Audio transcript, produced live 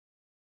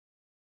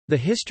The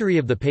history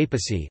of the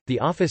papacy, the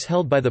office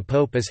held by the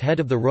Pope as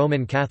head of the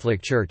Roman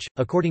Catholic Church,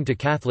 according to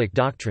Catholic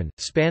doctrine,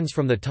 spans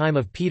from the time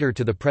of Peter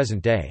to the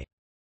present day.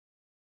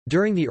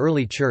 During the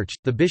early Church,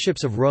 the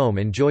bishops of Rome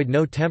enjoyed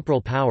no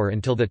temporal power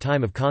until the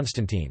time of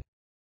Constantine.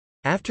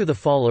 After the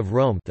fall of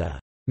Rome, the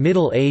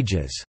Middle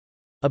Ages,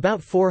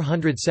 about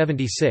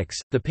 476,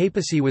 the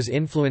papacy was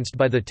influenced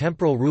by the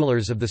temporal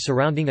rulers of the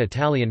surrounding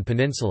Italian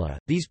peninsula.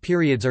 These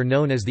periods are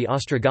known as the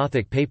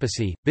Ostrogothic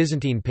papacy,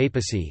 Byzantine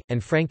papacy,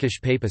 and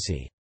Frankish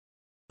papacy.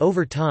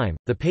 Over time,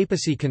 the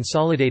papacy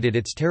consolidated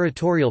its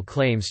territorial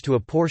claims to a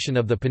portion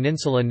of the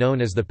peninsula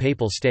known as the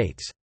Papal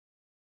States.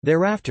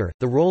 Thereafter,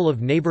 the role of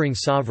neighboring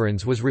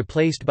sovereigns was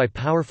replaced by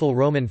powerful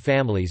Roman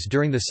families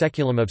during the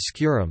Saeculum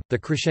Obscurum, the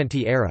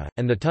Crescenti era,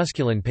 and the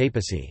Tusculan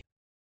papacy.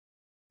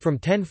 From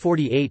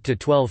 1048 to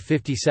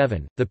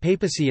 1257, the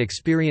papacy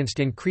experienced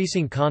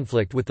increasing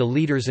conflict with the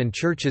leaders and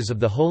churches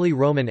of the Holy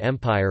Roman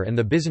Empire and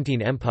the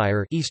Byzantine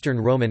Empire, Eastern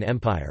Roman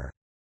Empire.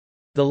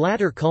 The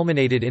latter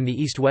culminated in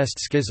the East-West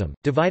Schism,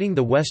 dividing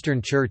the Western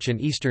Church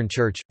and Eastern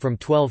Church. From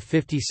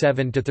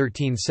 1257 to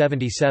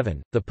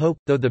 1377, the Pope,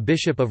 though the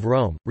Bishop of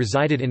Rome,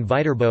 resided in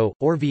Viterbo,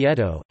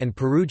 Orvieto, and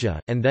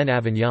Perugia, and then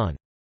Avignon.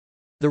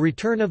 The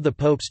return of the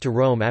popes to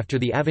Rome after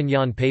the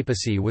Avignon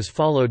papacy was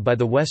followed by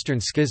the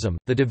Western Schism,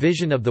 the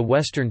division of the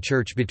Western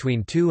Church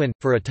between two and,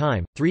 for a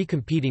time, three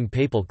competing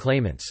papal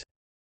claimants.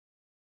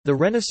 The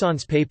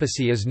Renaissance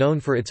papacy is known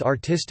for its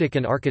artistic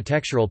and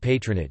architectural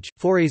patronage,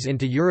 forays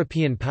into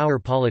European power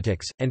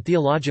politics, and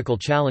theological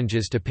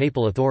challenges to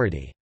papal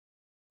authority.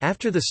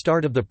 After the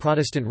start of the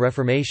Protestant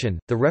Reformation,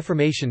 the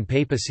Reformation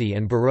papacy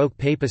and Baroque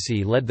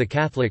papacy led the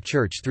Catholic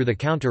Church through the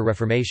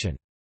Counter-Reformation.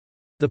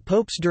 The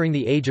popes during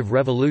the Age of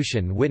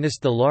Revolution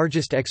witnessed the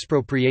largest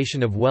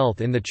expropriation of wealth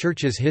in the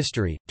Church's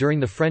history, during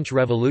the French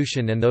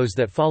Revolution and those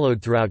that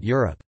followed throughout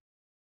Europe.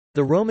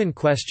 The Roman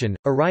question,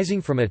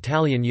 arising from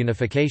Italian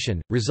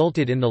unification,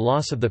 resulted in the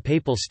loss of the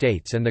Papal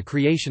States and the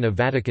creation of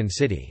Vatican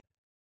City.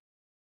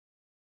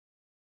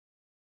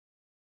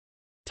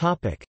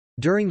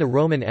 During the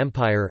Roman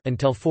Empire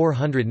until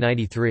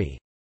 493.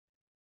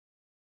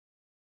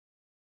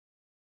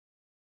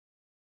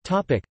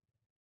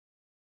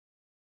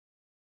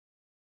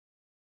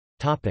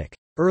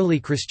 Early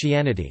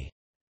Christianity.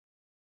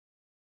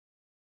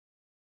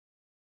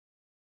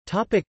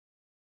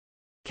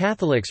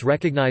 Catholics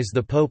recognize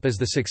the Pope as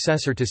the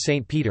successor to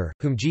Saint Peter,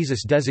 whom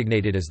Jesus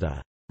designated as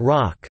the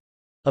rock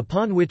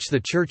upon which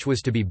the Church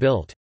was to be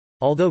built.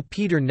 Although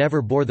Peter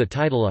never bore the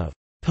title of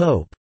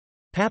Pope,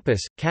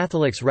 Papus,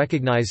 Catholics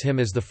recognize him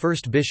as the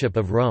first bishop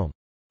of Rome.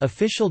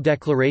 Official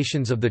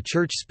declarations of the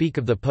Church speak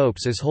of the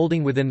popes as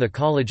holding within the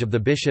College of the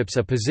Bishops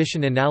a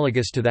position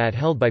analogous to that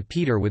held by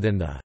Peter within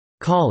the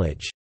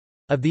College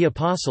of the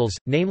Apostles,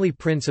 namely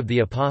Prince of the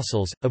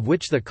Apostles, of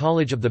which the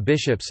College of the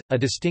Bishops, a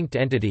distinct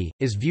entity,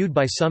 is viewed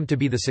by some to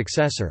be the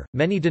successor.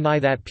 Many deny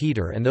that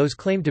Peter and those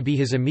claimed to be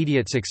his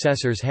immediate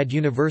successors had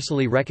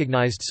universally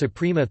recognized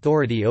supreme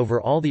authority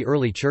over all the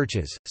early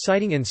churches,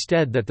 citing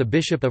instead that the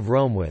Bishop of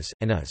Rome was,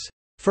 and is,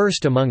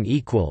 first among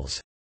equals,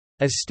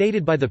 as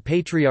stated by the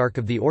Patriarch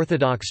of the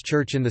Orthodox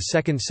Church in the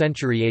 2nd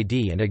century AD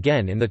and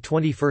again in the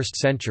 21st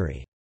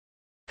century.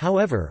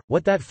 However,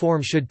 what that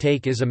form should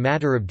take is a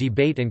matter of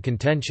debate and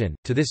contention,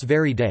 to this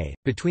very day,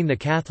 between the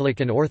Catholic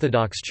and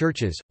Orthodox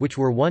churches, which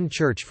were one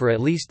church for at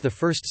least the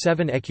first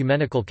 7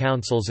 ecumenical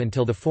councils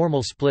until the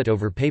formal split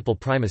over papal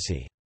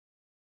primacy.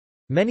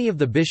 Many of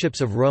the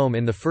bishops of Rome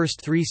in the first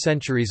 3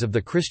 centuries of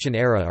the Christian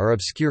era are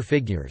obscure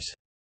figures.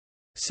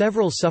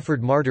 Several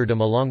suffered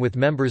martyrdom along with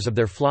members of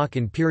their flock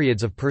in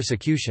periods of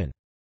persecution.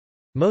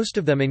 Most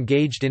of them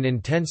engaged in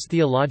intense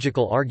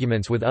theological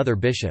arguments with other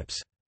bishops.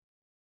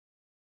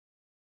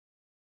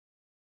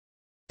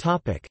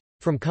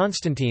 From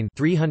Constantine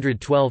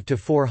 312 to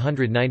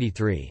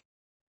 493.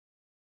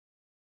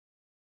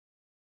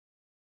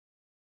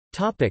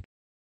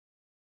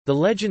 The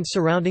legend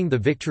surrounding the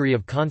victory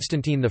of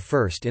Constantine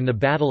I in the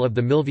Battle of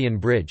the Milvian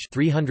Bridge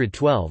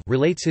 312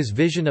 relates his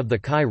vision of the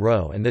Chi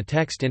Rho and the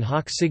text in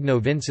hoc signo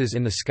vinces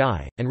in the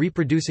sky, and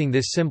reproducing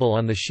this symbol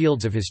on the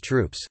shields of his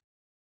troops.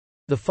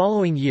 The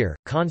following year,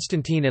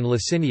 Constantine and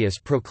Licinius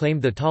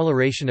proclaimed the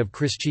toleration of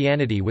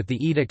Christianity with the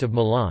Edict of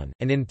Milan,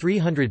 and in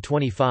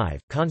 325,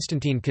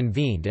 Constantine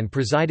convened and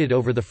presided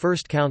over the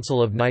First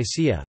Council of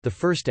Nicaea, the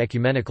First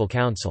Ecumenical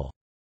Council.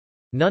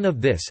 None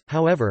of this,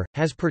 however,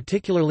 has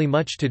particularly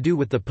much to do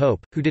with the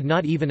Pope, who did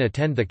not even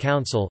attend the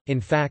council. In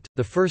fact,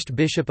 the first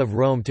bishop of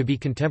Rome to be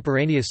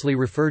contemporaneously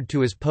referred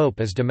to as Pope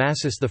is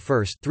Damasus I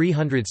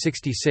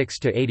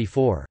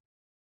 366–84.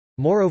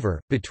 Moreover,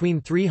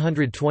 between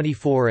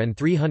 324 and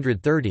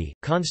 330,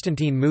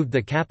 Constantine moved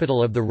the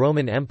capital of the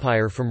Roman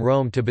Empire from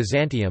Rome to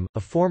Byzantium,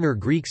 a former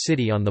Greek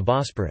city on the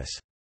Bosporus.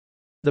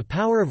 The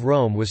power of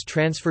Rome was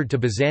transferred to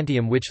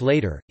Byzantium, which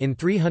later, in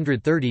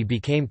 330,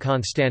 became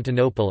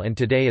Constantinople and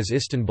today is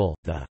Istanbul.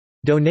 The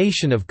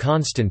donation of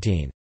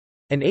Constantine,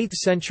 an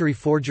 8th-century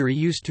forgery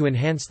used to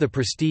enhance the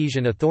prestige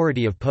and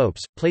authority of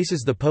popes,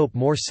 places the pope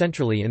more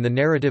centrally in the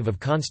narrative of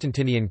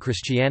Constantinian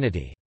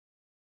Christianity.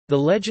 The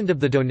legend of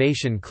the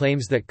donation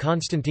claims that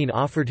Constantine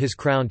offered his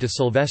crown to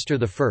Sylvester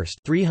I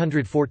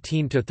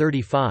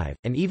 314–35,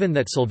 and even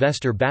that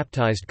Sylvester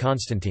baptized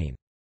Constantine.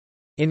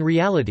 In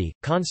reality,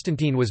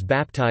 Constantine was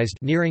baptized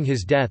nearing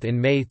his death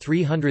in May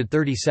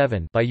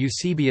 337 by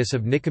Eusebius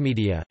of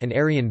Nicomedia, an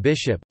Arian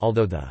bishop,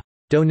 although the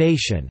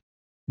donation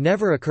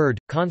never occurred.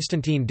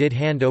 Constantine did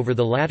hand over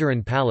the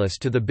Lateran Palace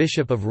to the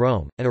Bishop of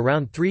Rome, and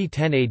around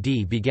 310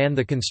 AD began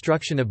the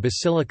construction of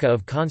Basilica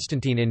of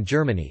Constantine in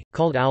Germany,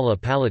 called Aula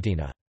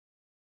Palatina.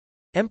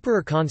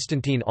 Emperor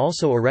Constantine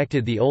also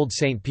erected the old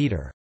St.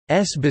 Peter's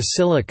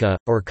Basilica,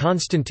 or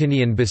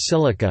Constantinian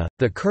Basilica,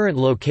 the current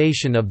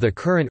location of the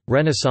current,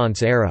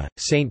 Renaissance-era,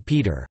 St.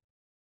 Peter's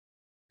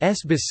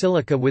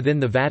Basilica within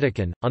the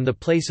Vatican, on the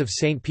place of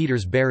St.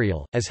 Peter's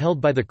burial, as held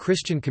by the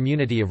Christian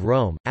community of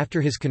Rome, after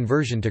his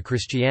conversion to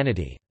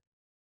Christianity.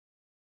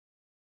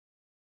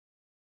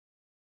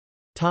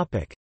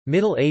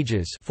 Middle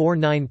Ages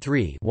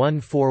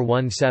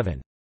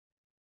 493–1417.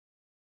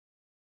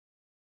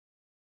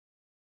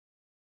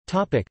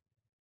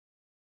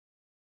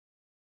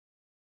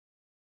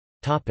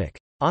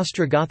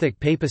 Ostrogothic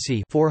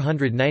papacy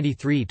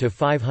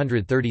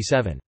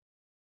 493–537.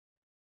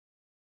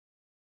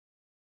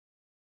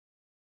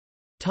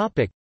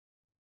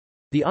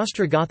 The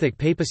Ostrogothic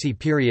papacy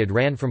period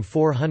ran from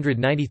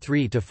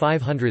 493 to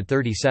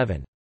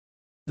 537.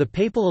 The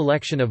papal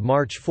election of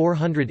March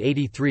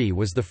 483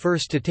 was the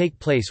first to take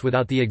place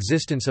without the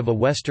existence of a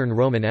Western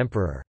Roman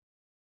emperor.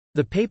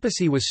 The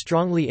papacy was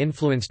strongly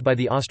influenced by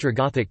the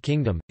Ostrogothic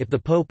kingdom, if the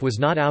pope was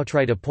not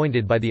outright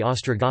appointed by the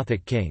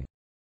Ostrogothic king.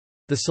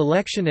 The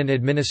selection and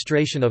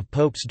administration of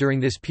popes during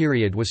this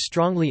period was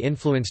strongly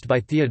influenced by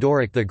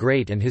Theodoric the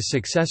Great and his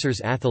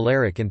successors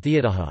Athalaric and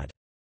Theodahad.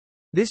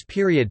 This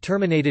period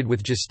terminated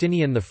with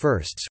Justinian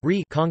I's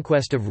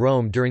conquest of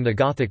Rome during the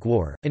Gothic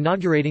War,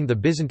 inaugurating the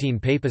Byzantine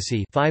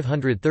papacy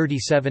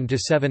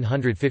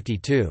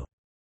 537–752.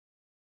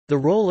 The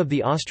role of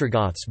the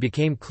Ostrogoths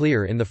became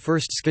clear in the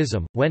First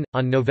Schism, when,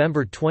 on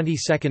November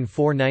 22,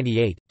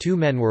 498, two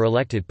men were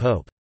elected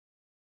pope.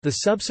 The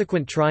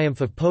subsequent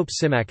triumph of Pope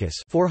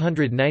Symmachus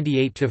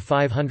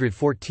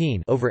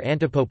 498–514 over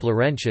Antipope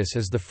Laurentius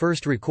is the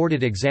first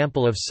recorded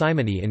example of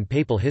simony in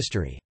papal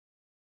history.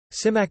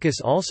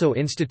 Symmachus also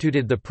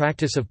instituted the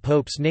practice of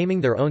popes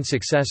naming their own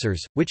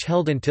successors, which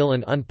held until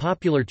an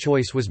unpopular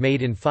choice was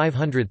made in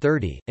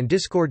 530, and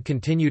discord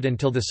continued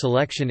until the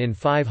selection in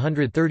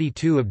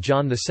 532 of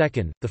John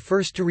II, the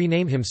first to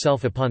rename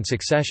himself upon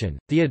succession.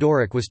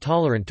 Theodoric was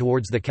tolerant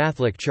towards the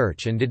Catholic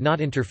Church and did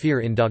not interfere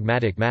in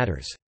dogmatic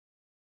matters.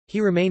 He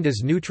remained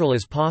as neutral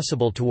as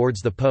possible towards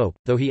the pope,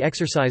 though he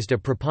exercised a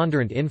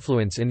preponderant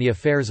influence in the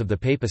affairs of the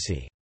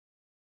papacy.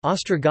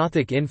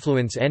 Ostrogothic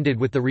influence ended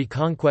with the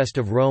reconquest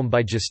of Rome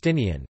by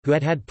Justinian, who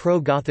had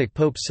pro-Gothic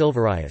Pope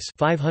Silverius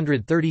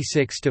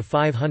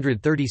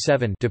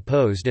 (536–537)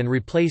 deposed and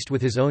replaced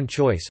with his own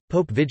choice,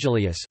 Pope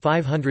Vigilius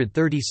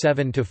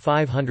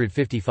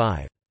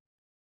 (537–555).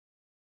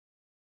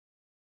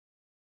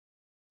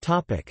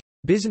 Topic: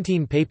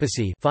 Byzantine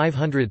papacy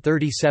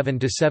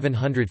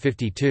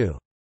 537–752.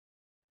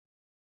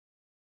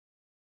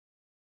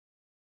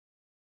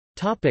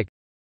 Topic: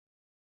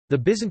 The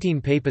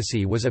Byzantine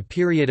papacy was a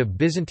period of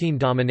Byzantine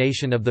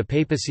domination of the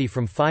papacy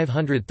from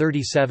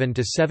 537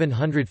 to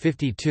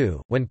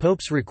 752, when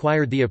popes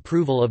required the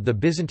approval of the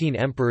Byzantine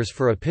emperors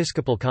for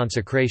episcopal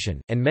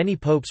consecration, and many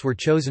popes were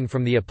chosen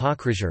from the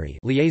apocrypharii,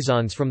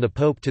 liaisons from the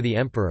pope to the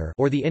emperor,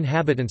 or the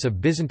inhabitants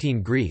of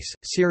Byzantine Greece,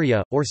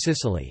 Syria, or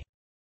Sicily.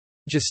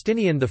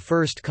 Justinian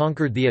I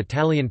conquered the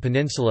Italian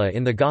peninsula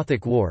in the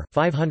Gothic War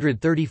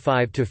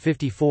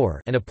 535–54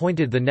 and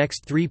appointed the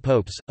next three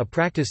popes, a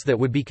practice that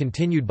would be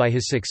continued by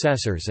his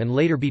successors and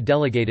later be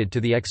delegated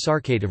to the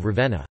Exarchate of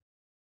Ravenna.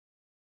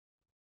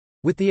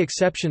 With the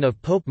exception of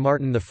Pope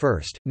Martin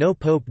I, no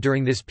pope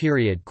during this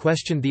period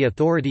questioned the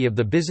authority of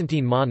the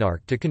Byzantine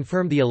monarch to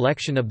confirm the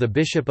election of the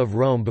Bishop of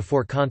Rome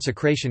before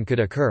consecration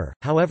could occur.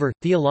 However,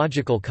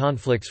 theological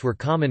conflicts were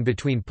common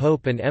between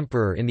pope and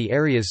emperor in the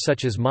areas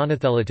such as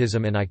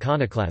monothelitism and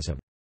iconoclasm.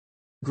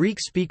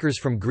 Greek speakers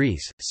from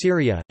Greece,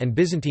 Syria, and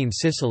Byzantine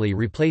Sicily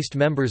replaced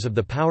members of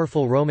the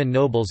powerful Roman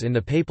nobles in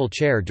the papal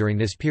chair during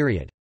this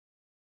period.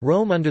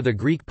 Rome under the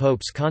Greek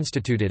popes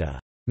constituted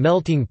a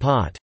melting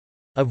pot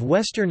of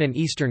Western and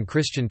Eastern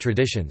Christian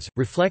traditions,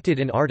 reflected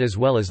in art as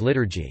well as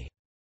liturgy.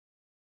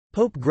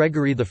 Pope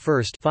Gregory I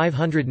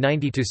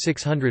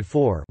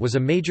 (590–604) was a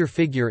major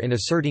figure in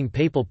asserting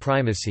papal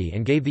primacy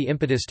and gave the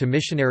impetus to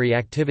missionary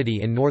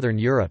activity in northern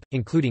Europe,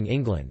 including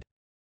England.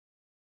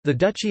 The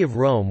Duchy of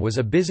Rome was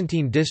a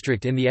Byzantine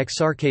district in the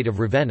Exarchate of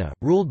Ravenna,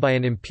 ruled by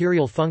an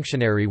imperial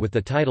functionary with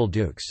the title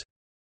dux.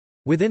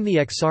 Within the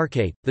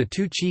Exarchate, the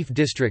two chief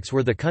districts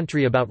were the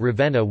country about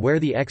Ravenna where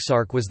the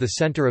Exarch was the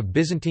centre of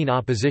Byzantine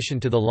opposition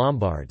to the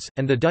Lombards,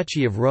 and the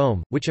Duchy of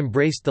Rome, which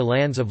embraced the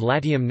lands of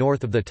Latium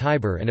north of the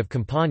Tiber and of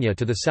Campania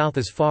to the south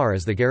as far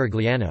as the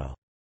Garigliano.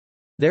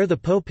 There the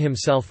Pope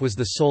himself was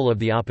the soul of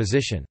the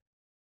opposition.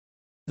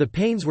 The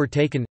pains were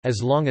taken,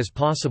 as long as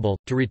possible,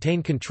 to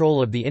retain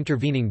control of the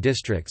intervening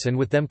districts and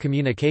with them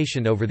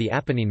communication over the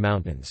Apennine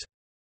Mountains.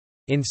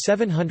 In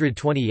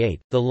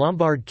 728, the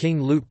Lombard king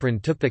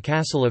Liutprand took the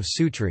castle of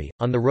Sutri,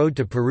 on the road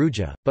to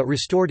Perugia, but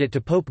restored it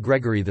to Pope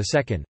Gregory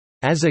II,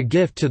 as a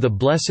gift to the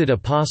blessed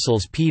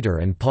apostles Peter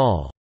and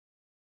Paul.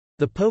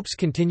 The popes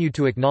continued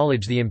to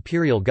acknowledge the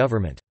imperial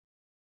government.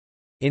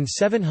 In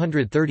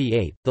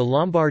 738, the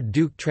Lombard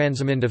Duke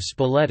Transimund of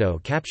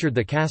Spoleto captured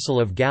the castle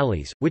of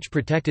Galles, which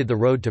protected the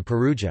road to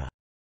Perugia.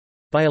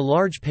 By a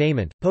large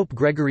payment, Pope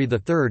Gregory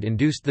III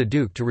induced the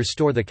duke to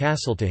restore the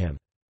castle to him.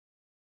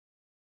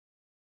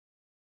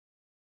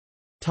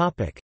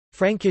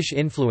 Frankish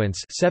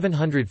influence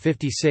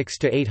 756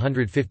 to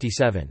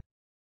 857.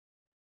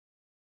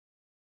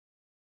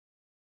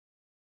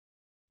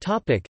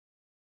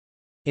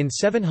 In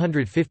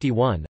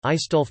 751,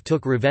 Aistulf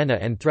took Ravenna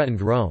and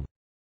threatened Rome.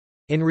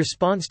 In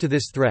response to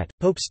this threat,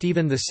 Pope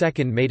Stephen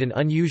II made an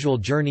unusual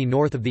journey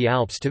north of the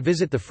Alps to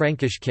visit the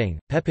Frankish king,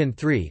 Pepin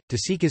III, to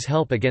seek his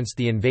help against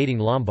the invading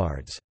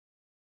Lombards.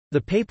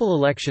 The papal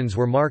elections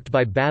were marked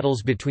by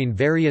battles between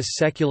various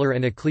secular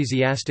and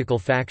ecclesiastical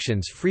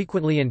factions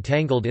frequently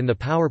entangled in the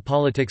power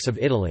politics of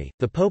Italy.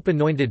 The Pope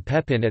anointed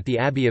Pepin at the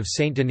Abbey of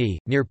Saint-Denis,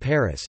 near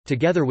Paris,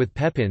 together with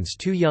Pepin's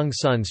two young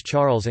sons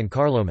Charles and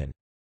Carloman.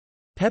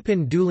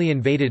 Pepin duly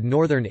invaded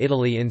northern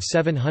Italy in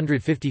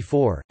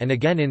 754, and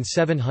again in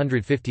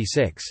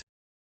 756.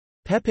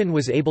 Pepin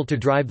was able to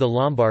drive the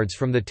Lombards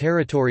from the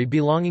territory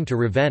belonging to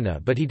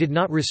Ravenna, but he did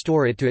not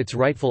restore it to its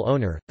rightful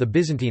owner, the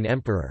Byzantine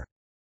emperor.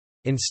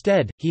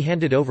 Instead, he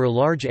handed over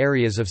large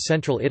areas of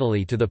central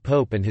Italy to the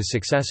Pope and his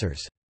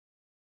successors.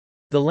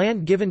 The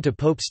land given to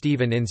Pope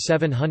Stephen in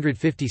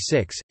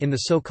 756, in the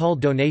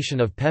so-called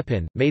donation of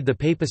Pepin, made the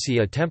papacy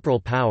a temporal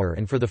power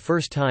and for the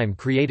first time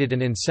created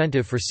an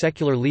incentive for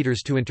secular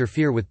leaders to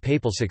interfere with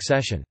papal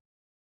succession.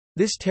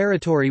 This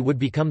territory would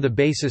become the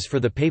basis for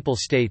the Papal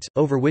States,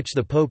 over which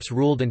the popes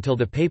ruled until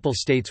the Papal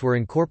States were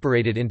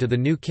incorporated into the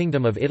new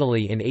Kingdom of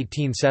Italy in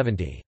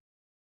 1870.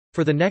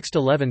 For the next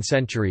 11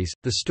 centuries,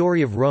 the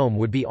story of Rome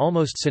would be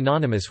almost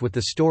synonymous with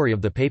the story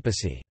of the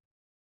papacy.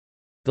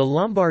 The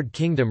Lombard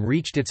kingdom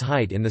reached its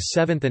height in the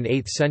 7th and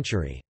 8th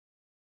century.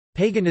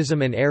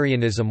 Paganism and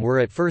Arianism were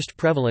at first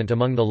prevalent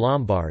among the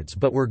Lombards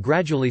but were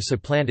gradually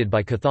supplanted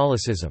by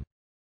Catholicism.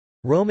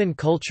 Roman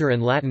culture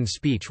and Latin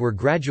speech were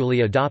gradually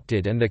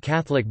adopted and the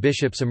Catholic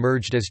bishops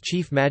emerged as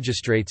chief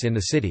magistrates in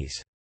the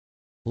cities.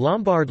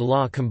 Lombard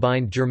law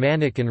combined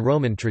Germanic and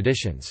Roman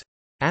traditions.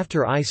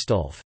 After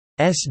Aistulf's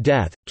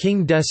death,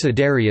 King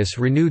Desiderius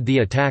renewed the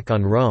attack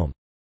on Rome.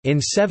 In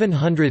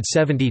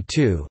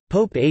 772,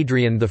 Pope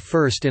Adrian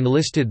I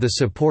enlisted the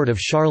support of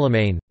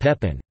Charlemagne,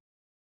 Pepin's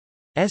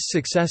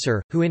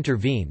successor, who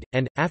intervened,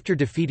 and, after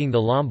defeating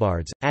the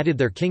Lombards, added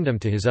their kingdom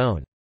to his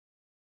own.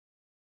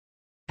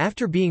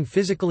 After being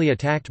physically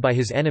attacked by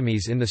his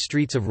enemies in the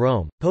streets of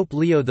Rome, Pope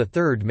Leo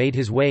III made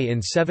his way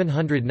in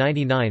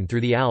 799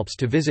 through the Alps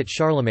to visit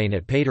Charlemagne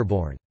at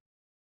Paderborn.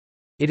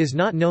 It is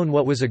not known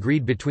what was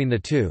agreed between the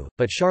two,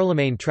 but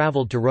Charlemagne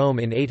travelled to Rome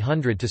in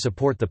 800 to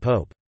support the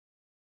Pope.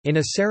 In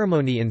a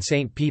ceremony in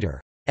St. Peter's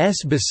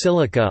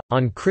Basilica,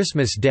 on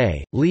Christmas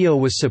Day, Leo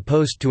was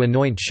supposed to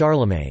anoint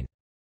Charlemagne's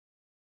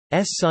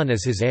son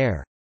as his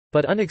heir.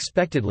 But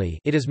unexpectedly,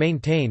 it is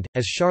maintained,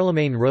 as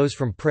Charlemagne rose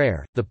from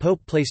prayer, the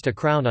Pope placed a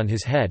crown on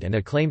his head and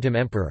acclaimed him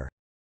emperor.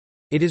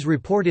 It is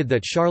reported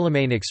that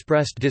Charlemagne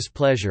expressed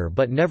displeasure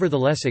but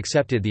nevertheless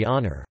accepted the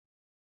honor.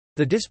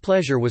 The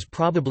displeasure was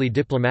probably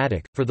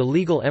diplomatic, for the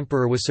legal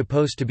emperor was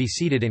supposed to be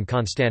seated in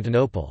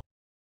Constantinople.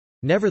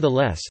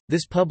 Nevertheless,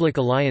 this public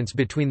alliance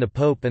between the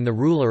Pope and the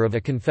ruler of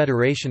a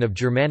confederation of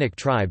Germanic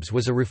tribes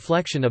was a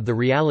reflection of the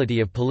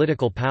reality of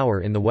political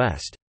power in the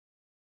West.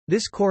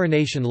 This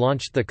coronation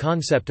launched the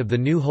concept of the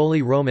new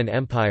Holy Roman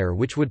Empire,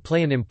 which would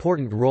play an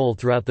important role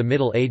throughout the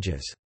Middle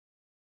Ages.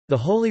 The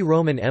Holy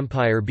Roman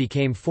Empire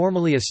became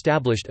formally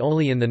established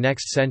only in the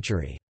next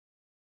century.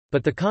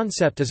 But the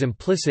concept is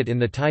implicit in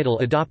the title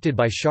adopted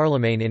by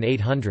Charlemagne in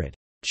 800.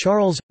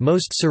 Charles,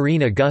 Most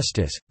Serene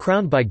Augustus,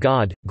 crowned by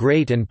God,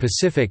 great and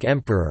pacific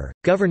emperor,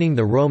 governing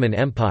the Roman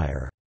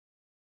Empire.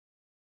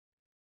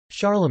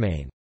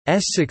 Charlemagne's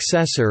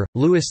successor,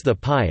 Louis the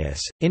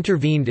Pious,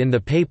 intervened in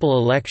the papal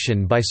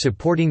election by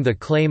supporting the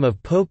claim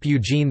of Pope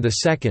Eugene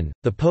II.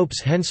 The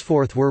popes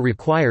henceforth were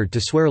required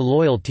to swear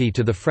loyalty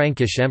to the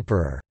Frankish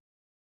emperor.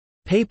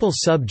 Papal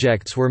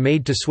subjects were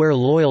made to swear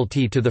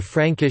loyalty to the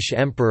Frankish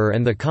emperor,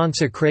 and the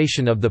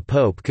consecration of the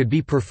pope could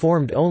be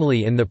performed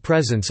only in the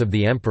presence of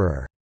the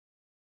emperor's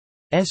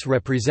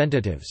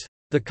representatives.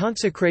 The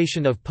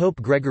consecration of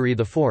Pope Gregory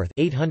IV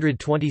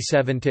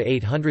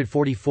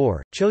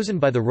 (827–844), chosen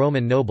by the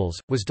Roman nobles,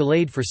 was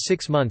delayed for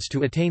 6 months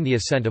to attain the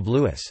assent of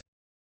Louis.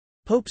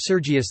 Pope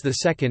Sergius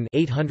II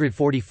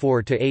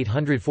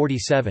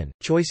 (844–847),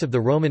 choice of the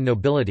Roman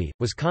nobility,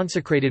 was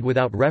consecrated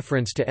without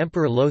reference to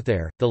Emperor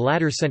Lothair. The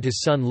latter sent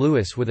his son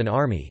Louis with an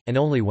army, and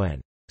only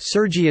when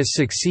Sergius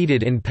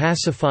succeeded in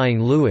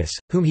pacifying Louis,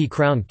 whom he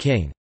crowned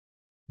king,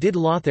 did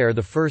Lothair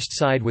I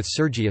side with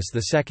Sergius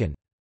II.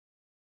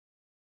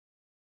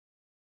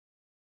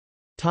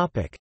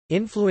 Topic: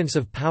 Influence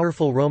of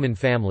powerful Roman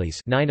families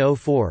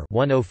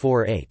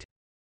 904–1048.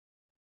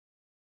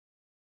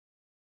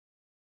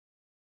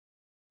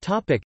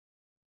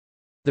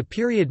 The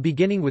period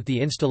beginning with the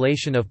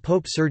installation of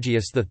Pope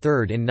Sergius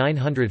III in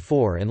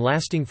 904 and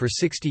lasting for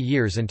 60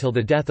 years until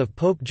the death of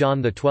Pope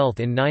John XII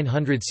in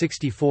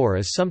 964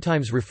 is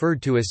sometimes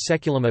referred to as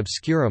Saeculum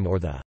Obscurum or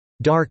the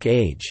Dark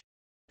Age.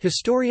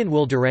 Historian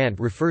Will Durant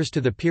refers to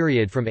the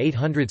period from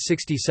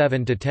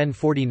 867 to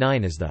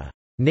 1049 as the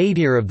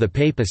nadir of the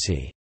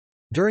papacy.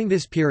 During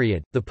this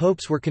period, the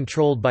popes were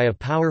controlled by a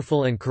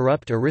powerful and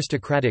corrupt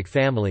aristocratic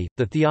family,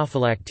 the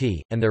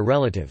Theophylacti, and their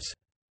relatives.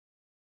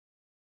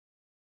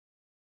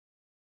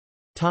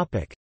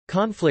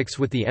 Conflicts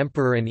with the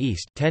Emperor and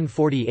East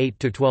 1048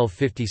 to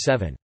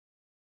 1257.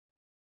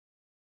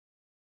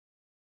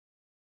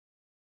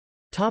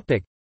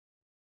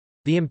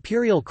 The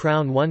imperial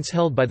crown once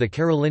held by the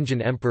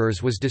Carolingian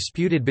emperors was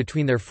disputed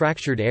between their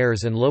fractured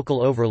heirs and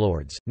local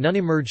overlords. None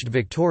emerged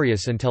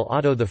victorious until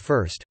Otto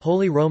I,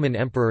 Holy Roman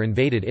Emperor,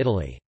 invaded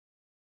Italy.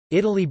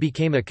 Italy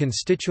became a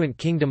constituent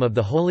kingdom of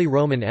the Holy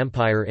Roman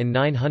Empire in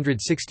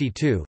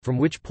 962, from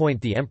which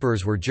point the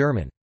emperors were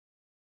German.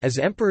 As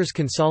emperors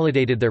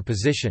consolidated their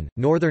position,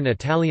 northern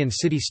Italian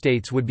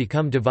city-states would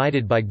become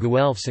divided by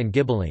Guelphs and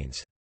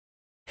Ghibellines.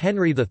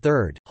 Henry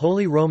III,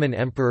 Holy Roman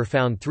Emperor,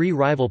 found three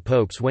rival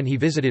popes when he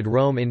visited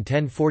Rome in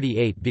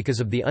 1048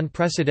 because of the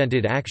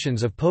unprecedented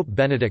actions of Pope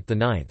Benedict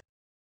IX.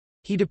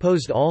 He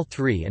deposed all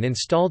three and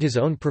installed his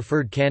own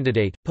preferred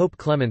candidate, Pope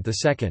Clement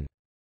II.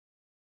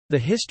 The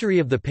history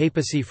of the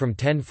papacy from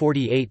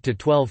 1048 to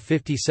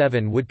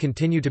 1257 would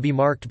continue to be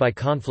marked by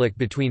conflict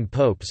between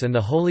popes and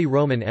the Holy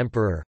Roman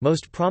Emperor,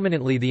 most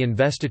prominently the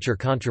investiture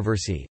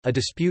controversy, a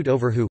dispute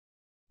over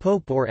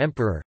who—pope or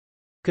emperor—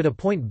 could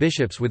appoint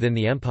bishops within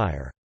the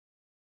empire.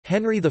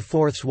 Henry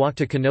IV's walk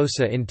to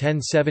Canossa in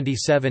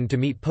 1077 to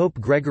meet Pope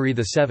Gregory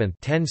VII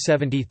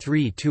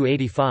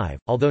 (1073–85),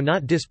 although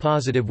not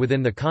dispositive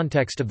within the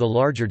context of the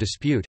larger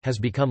dispute, has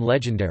become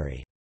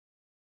legendary.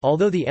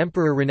 Although the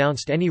emperor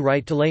renounced any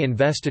right to lay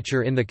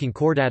investiture in the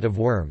Concordat of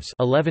Worms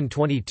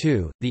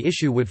 1122, the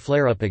issue would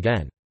flare up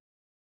again.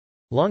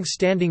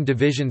 Long-standing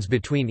divisions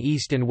between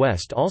East and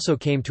West also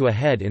came to a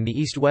head in the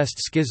East-West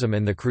Schism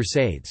and the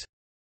Crusades.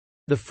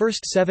 The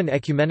first 7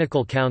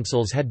 ecumenical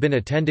councils had been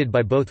attended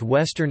by both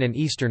Western and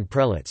Eastern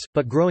prelates,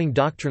 but growing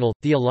doctrinal,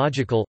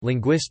 theological,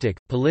 linguistic,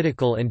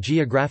 political and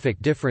geographic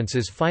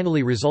differences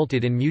finally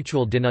resulted in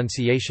mutual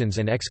denunciations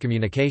and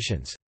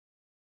excommunications.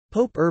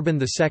 Pope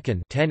Urban II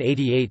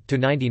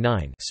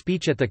 (1088–99)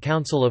 speech at the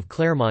Council of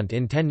Clermont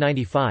in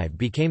 1095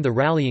 became the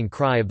rallying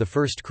cry of the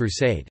First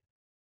Crusade.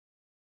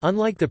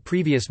 Unlike the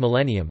previous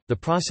millennium, the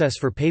process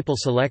for papal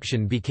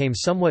selection became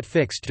somewhat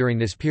fixed during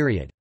this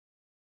period.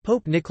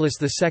 Pope Nicholas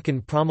II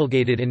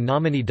promulgated In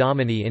Nomine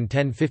Domini in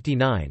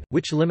 1059,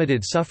 which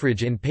limited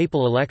suffrage in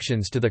papal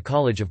elections to the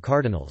College of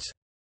Cardinals.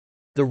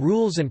 The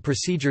rules and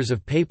procedures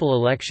of papal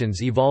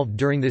elections evolved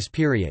during this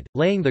period,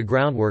 laying the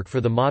groundwork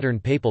for the modern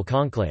papal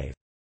conclave.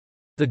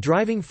 The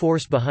driving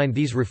force behind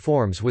these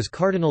reforms was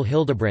Cardinal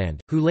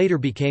Hildebrand, who later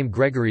became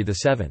Gregory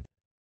VII.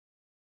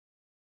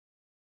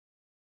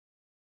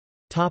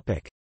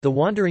 The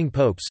Wandering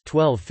Popes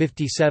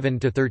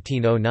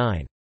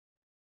 1257–1309.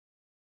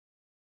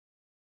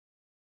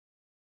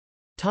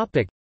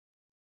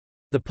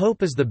 The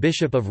Pope is the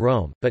Bishop of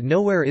Rome, but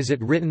nowhere is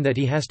it written that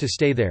he has to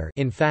stay there.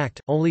 In fact,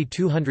 only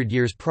 200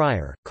 years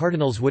prior,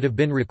 cardinals would have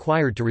been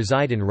required to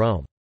reside in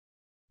Rome.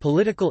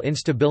 Political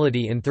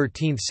instability in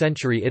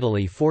 13th-century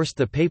Italy forced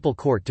the papal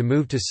court to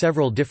move to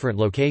several different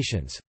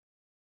locations.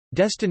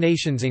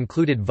 Destinations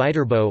included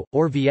Viterbo,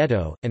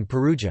 Orvieto, and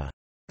Perugia.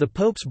 The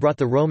popes brought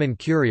the Roman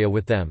Curia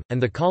with them,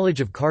 and the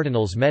College of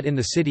Cardinals met in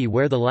the city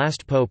where the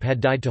last pope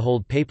had died to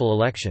hold papal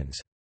elections.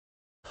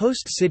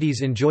 Host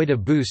cities enjoyed a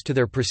boost to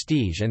their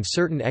prestige and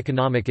certain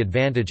economic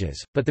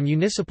advantages, but the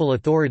municipal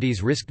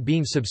authorities risked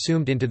being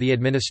subsumed into the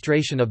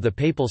administration of the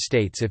papal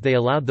states if they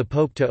allowed the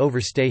pope to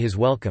overstay his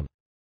welcome.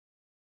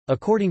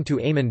 According to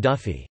Eamon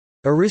Duffy,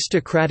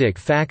 "Aristocratic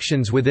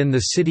factions within the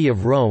city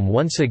of Rome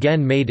once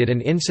again made it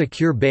an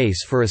insecure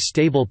base for a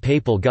stable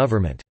papal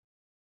government.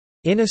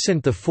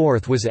 Innocent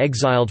IV was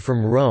exiled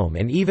from Rome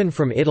and even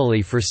from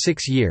Italy for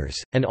 6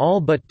 years, and all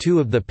but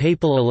 2 of the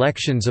papal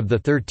elections of the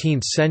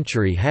 13th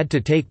century had to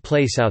take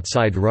place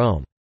outside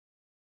Rome.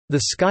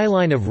 The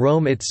skyline of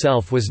Rome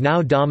itself was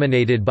now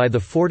dominated by the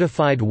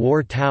fortified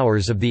war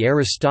towers of the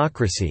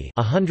aristocracy.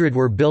 100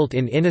 were built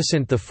in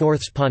Innocent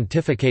IV's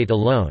pontificate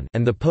alone,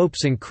 and the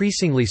popes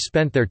increasingly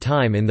spent their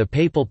time in the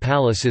papal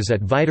palaces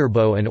at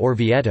Viterbo and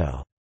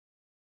Orvieto."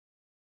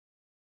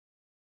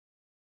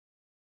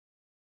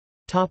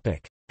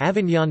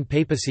 Avignon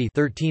Papacy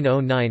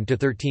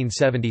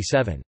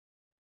 1309–1377.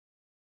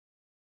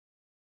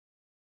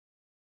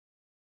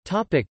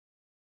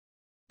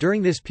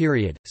 During this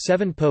period,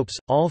 7 popes,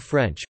 all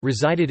French,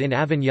 resided in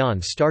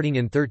Avignon starting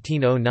in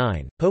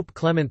 1309, Pope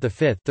Clement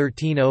V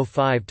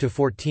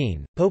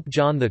 (1305–14), Pope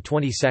John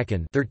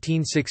XXII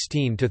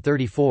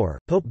 (1316–34),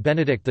 Pope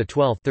Benedict XII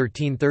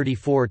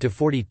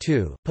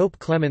 (1334–42), Pope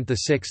Clement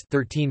VI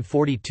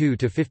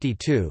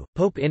 (1342–52),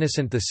 Pope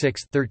Innocent VI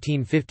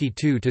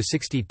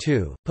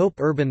 (1352–62), Pope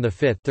Urban V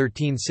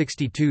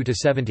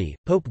 (1362–70),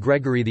 Pope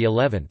Gregory XI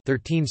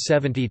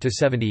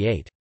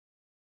 (1370–78).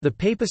 The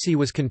papacy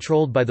was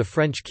controlled by the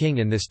French king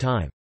in this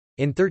time.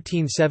 In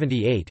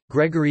 1378,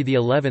 Gregory XI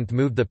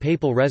moved the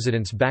papal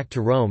residence back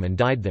to Rome and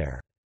died there.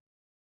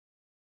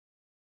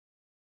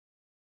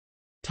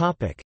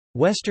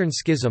 Western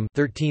Schism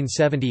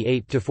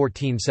 1378 to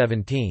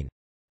 1417.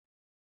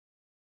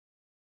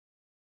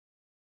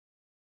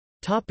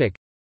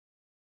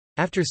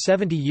 After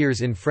 70 years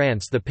in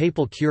France, the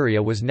papal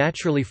curia was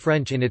naturally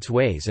French in its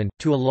ways and,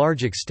 to a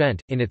large extent,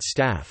 in its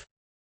staff.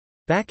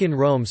 Back in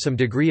Rome, some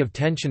degree of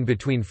tension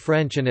between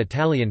French and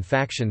Italian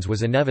factions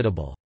was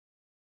inevitable.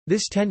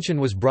 This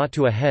tension was brought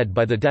to a head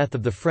by the death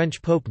of the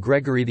French Pope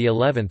Gregory XI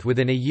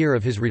within a year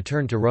of his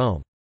return to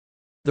Rome.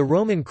 The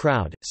Roman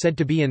crowd, said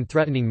to be in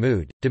threatening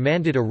mood,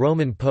 demanded a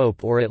Roman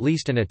pope or at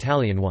least an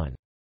Italian one.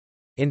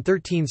 In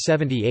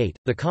 1378,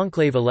 the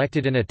conclave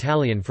elected an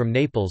Italian from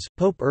Naples,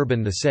 Pope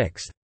Urban VI.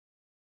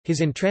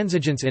 His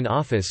intransigence in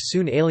office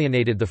soon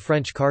alienated the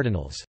French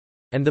cardinals.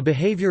 And the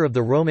behavior of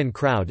the Roman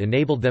crowd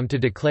enabled them to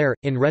declare,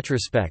 in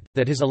retrospect,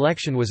 that his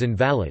election was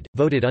invalid,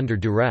 voted under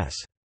duress.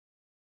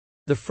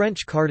 The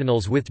French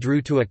cardinals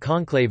withdrew to a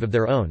conclave of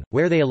their own,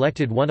 where they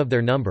elected one of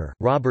their number,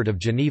 Robert of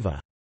Geneva.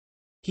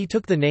 He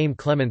took the name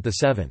Clement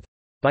VII.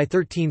 By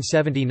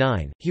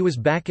 1379, he was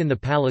back in the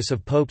Palace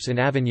of Popes in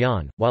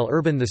Avignon, while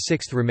Urban VI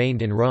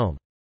remained in Rome.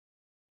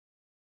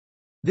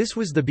 This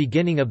was the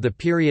beginning of the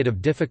period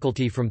of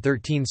difficulty from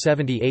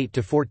 1378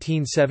 to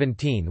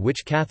 1417,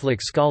 which Catholic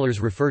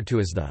scholars refer to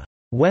as the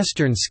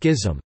Western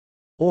Schism,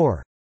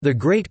 or the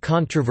Great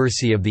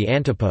Controversy of the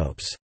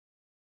Antipopes,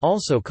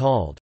 also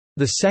called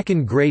the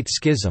Second Great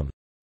Schism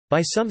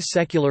by some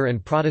secular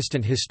and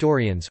Protestant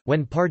historians,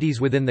 when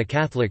parties within the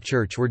Catholic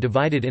Church were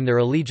divided in their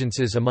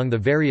allegiances among the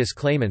various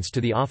claimants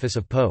to the office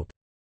of pope.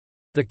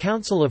 The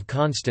Council of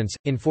Constance,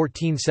 in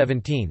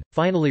 1417,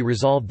 finally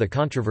resolved the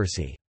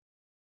controversy.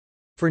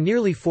 For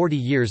nearly 40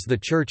 years the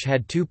Church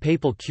had 2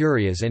 papal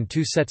curias and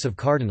 2 sets of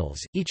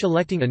cardinals, each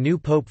electing a new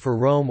pope for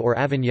Rome or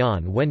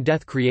Avignon when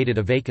death created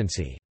a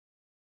vacancy.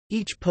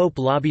 Each pope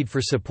lobbied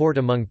for support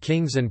among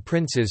kings and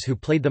princes who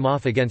played them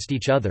off against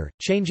each other,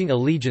 changing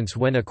allegiance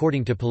when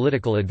according to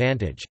political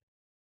advantage.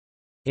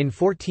 In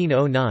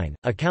 1409,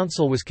 a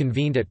council was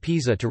convened at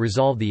Pisa to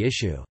resolve the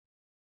issue.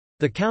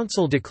 The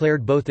council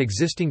declared both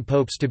existing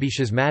popes to be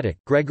schismatic,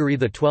 Gregory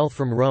XII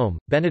from Rome,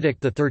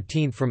 Benedict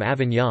XIII from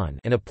Avignon,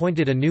 and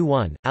appointed a new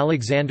one,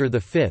 Alexander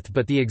V,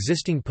 but the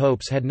existing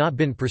popes had not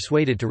been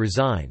persuaded to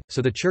resign,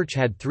 so the Church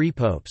had 3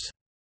 popes.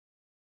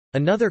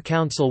 Another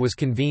council was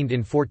convened in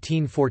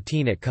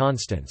 1414 at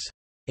Constance.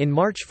 In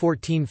March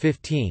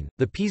 1415,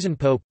 the Pisan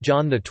Pope,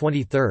 John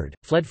XXIII,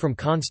 fled from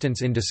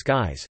Constance in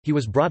disguise. He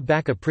was brought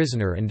back a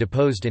prisoner and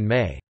deposed in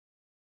May.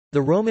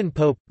 The Roman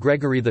Pope,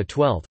 Gregory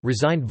XII,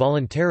 resigned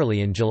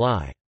voluntarily in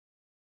July.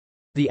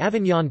 The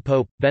Avignon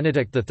Pope,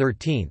 Benedict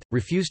XIII,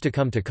 refused to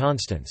come to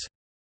Constance.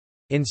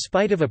 In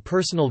spite of a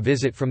personal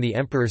visit from the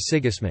Emperor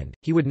Sigismund,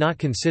 he would not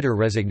consider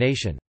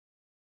resignation.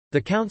 The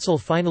council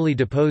finally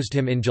deposed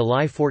him in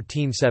July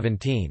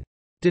 1417.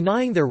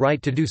 Denying their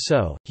right to do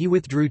so, he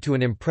withdrew to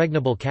an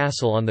impregnable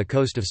castle on the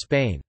coast of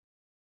Spain.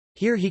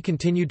 Here he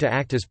continued to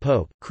act as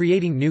pope,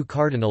 creating new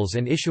cardinals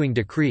and issuing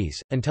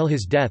decrees, until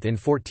his death in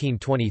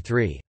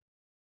 1423.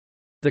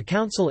 The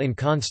council in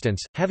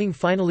Constance, having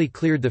finally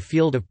cleared the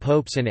field of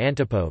popes and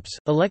antipopes,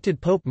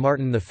 elected Pope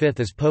Martin V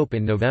as pope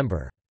in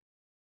November.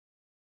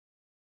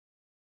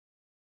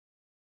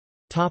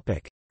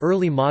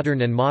 Early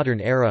modern and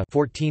modern era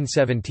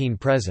 1417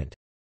 present.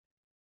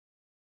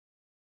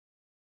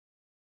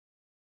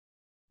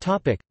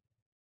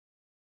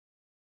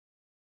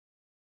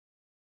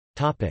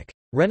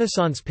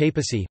 Renaissance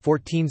papacy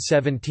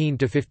 1417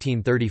 to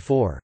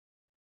 1534.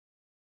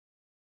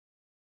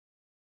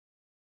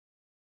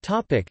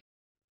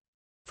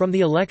 From the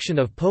election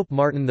of Pope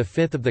Martin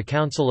V of the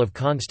Council of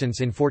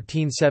Constance in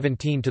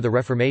 1417 to the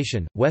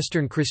Reformation,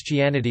 Western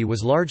Christianity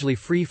was largely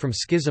free from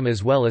schism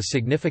as well as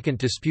significant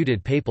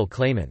disputed papal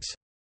claimants.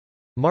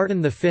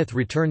 Martin V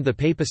returned the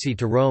papacy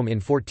to Rome in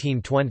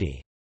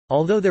 1420.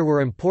 Although there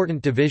were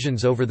important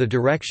divisions over the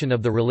direction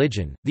of the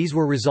religion, these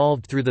were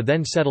resolved through the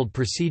then settled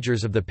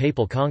procedures of the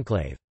papal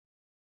conclave.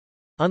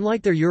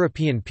 Unlike their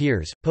European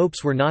peers,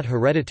 popes were not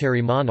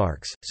hereditary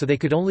monarchs, so they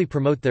could only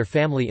promote their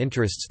family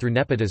interests through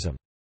nepotism.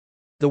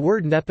 The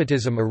word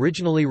nepotism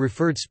originally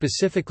referred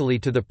specifically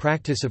to the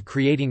practice of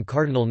creating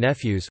cardinal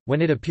nephews,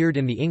 when it appeared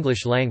in the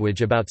English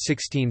language about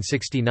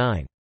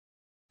 1669.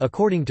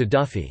 According to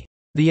Duffy,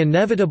 "The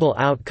inevitable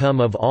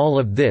outcome of all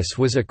of this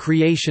was a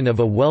creation of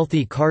a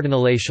wealthy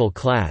cardinalatial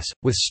class,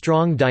 with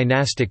strong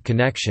dynastic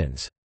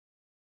connections."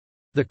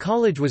 The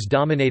college was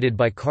dominated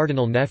by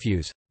cardinal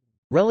nephews,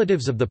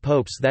 Relatives of the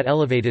popes that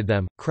elevated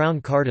them,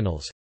 crown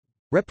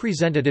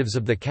cardinals—representatives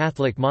of the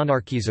Catholic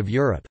monarchies of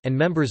Europe, and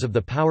members of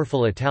the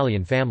powerful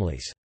Italian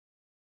families.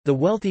 The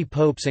wealthy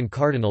popes and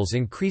cardinals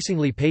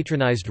increasingly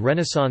patronized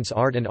Renaissance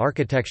art and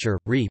architecture,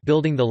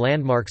 rebuilding the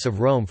landmarks of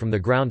Rome from the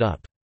ground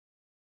up.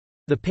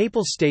 The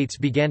Papal States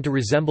began to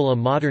resemble a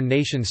modern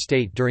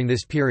nation-state during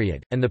this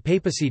period, and the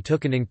papacy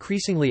took an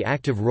increasingly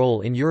active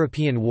role in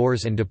European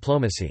wars and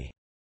diplomacy.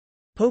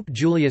 Pope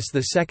Julius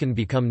II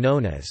became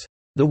known as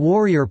the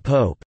Warrior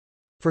Pope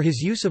for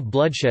his use of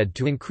bloodshed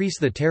to increase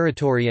the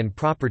territory and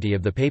property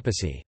of the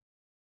papacy.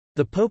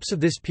 The popes of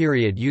this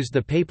period used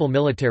the papal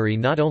military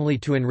not only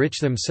to enrich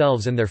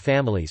themselves and their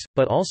families,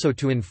 but also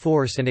to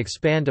enforce and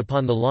expand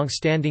upon the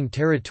long-standing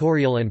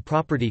territorial and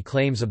property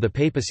claims of the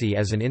papacy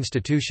as an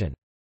institution.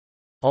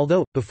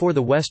 Although, before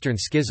the Western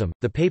Schism,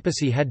 the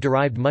papacy had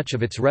derived much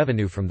of its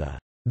revenue from the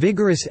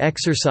vigorous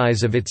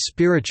exercise of its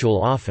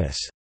spiritual office.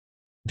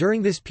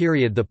 During this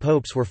period the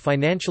popes were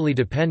financially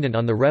dependent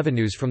on the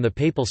revenues from the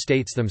Papal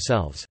States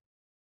themselves.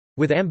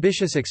 With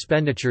ambitious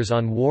expenditures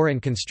on war and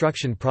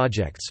construction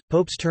projects,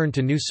 popes turned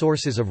to new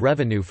sources of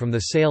revenue from the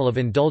sale of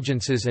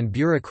indulgences and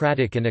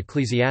bureaucratic and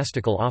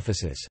ecclesiastical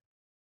offices.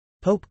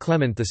 Pope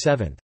Clement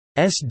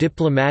VII's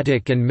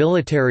diplomatic and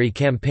military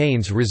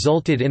campaigns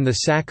resulted in the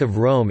sack of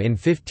Rome in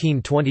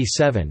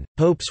 1527.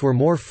 Popes were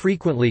more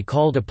frequently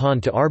called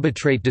upon to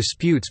arbitrate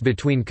disputes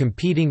between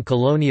competing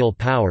colonial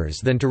powers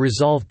than to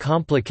resolve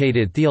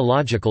complicated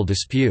theological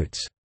disputes.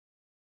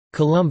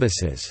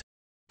 Columbus's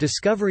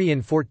discovery in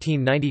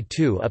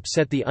 1492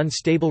 upset the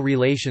unstable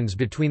relations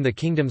between the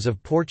kingdoms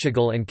of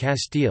Portugal and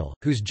Castile,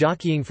 whose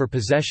jockeying for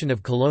possession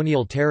of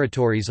colonial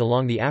territories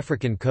along the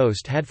African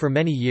coast had for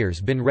many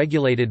years been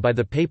regulated by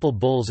the papal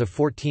bulls of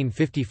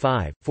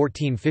 1455,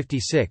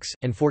 1456,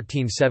 and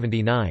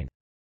 1479.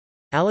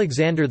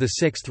 Alexander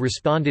VI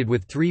responded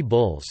with 3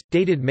 bulls,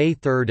 dated May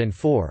 3 and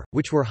 4,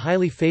 which were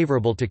highly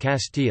favorable to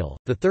Castile.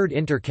 The Third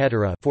Inter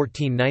Caetera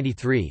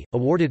 1493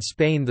 awarded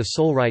Spain the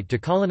sole right to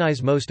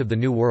colonize most of the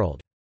New World.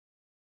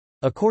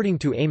 According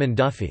to Eamon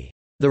Duffy,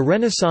 the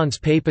Renaissance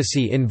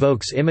papacy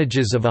invokes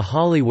images of a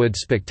Hollywood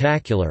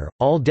spectacular,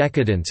 all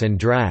decadence and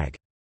drag.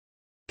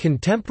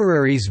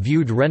 Contemporaries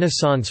viewed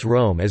Renaissance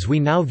Rome as we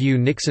now view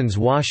Nixon's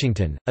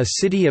Washington, a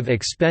city of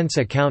expense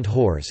account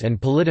whores and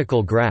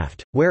political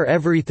graft, where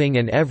everything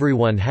and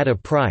everyone had a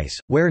price,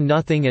 where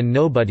nothing and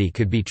nobody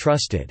could be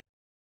trusted.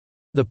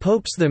 The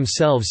popes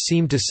themselves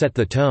seemed to set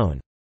the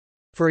tone.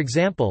 For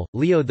example,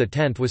 Leo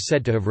X was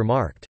said to have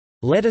remarked,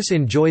 "Let us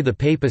enjoy the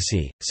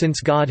papacy,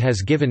 since God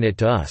has given it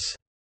to us."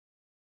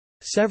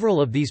 Several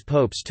of these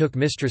popes took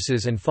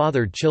mistresses and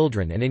fathered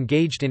children and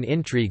engaged in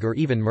intrigue or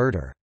even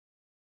murder.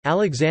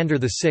 Alexander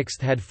VI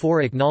had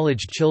 4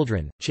 acknowledged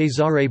children,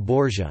 Cesare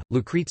Borgia,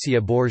 Lucrezia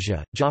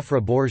Borgia,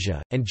 Joffre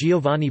Borgia, and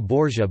Giovanni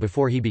Borgia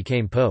before he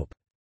became pope.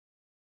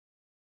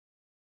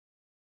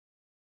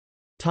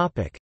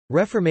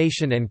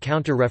 Reformation and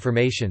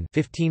Counter-Reformation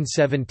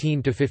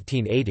 1517 to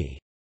 1580.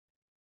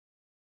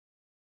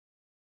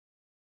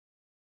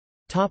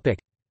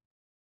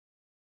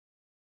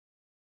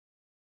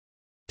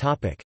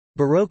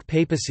 Baroque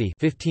papacy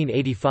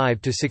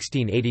 1585 to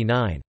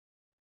 1689.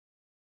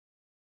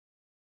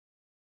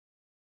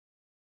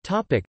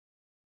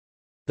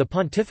 The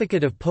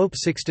pontificate of Pope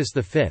Sixtus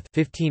V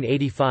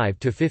 (1585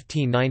 to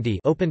 1590)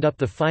 opened up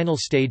the final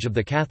stage of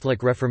the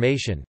Catholic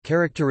Reformation,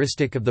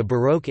 characteristic of the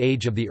Baroque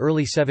age of the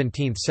early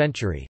 17th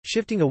century,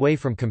 shifting away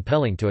from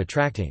compelling to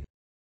attracting.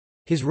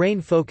 His reign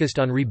focused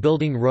on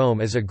rebuilding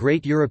Rome as a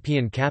great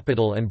European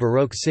capital and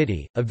Baroque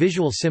city, a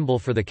visual symbol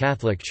for the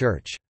Catholic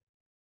Church.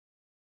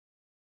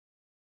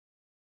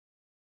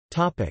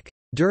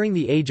 During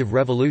the Age of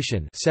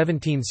Revolution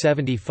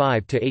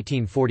 1775 to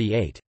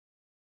 1848.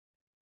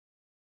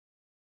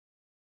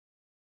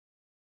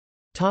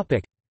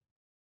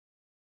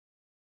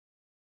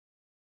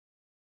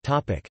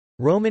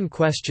 Roman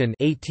Question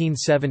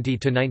 1870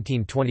 to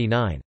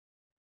 1929.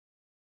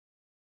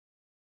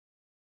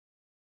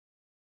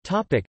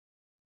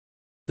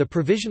 The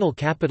provisional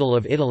capital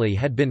of Italy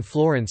had been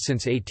Florence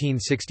since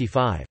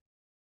 1865.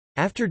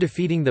 After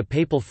defeating the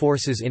papal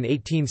forces in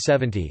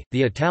 1870,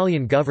 the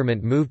Italian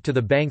government moved to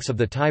the banks of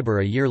the Tiber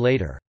a year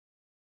later.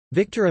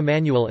 Victor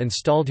Emmanuel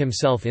installed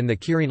himself in the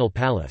Quirinal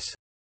Palace.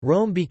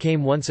 Rome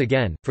became once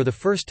again, for the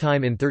first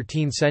time in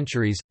 13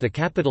 centuries, the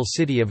capital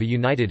city of a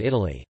united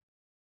Italy.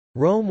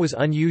 Rome was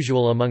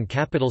unusual among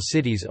capital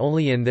cities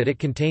only in that it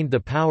contained the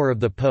power of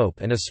the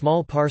Pope and a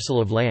small parcel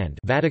of land,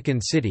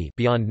 Vatican City,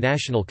 beyond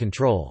national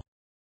control.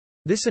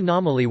 This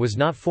anomaly was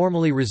not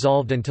formally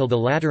resolved until the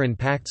Lateran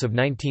Pacts of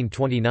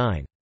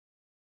 1929.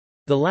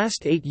 The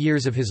last 8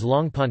 years of his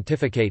long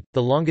pontificate,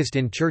 the longest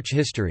in church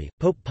history,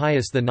 Pope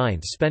Pius IX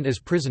spent as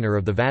prisoner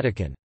of the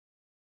Vatican.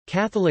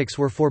 Catholics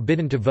were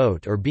forbidden to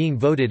vote or being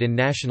voted in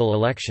national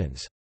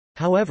elections.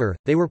 However,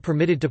 they were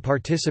permitted to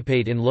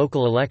participate in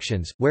local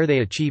elections, where they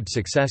achieved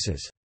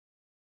successes.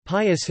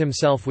 Pius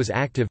himself was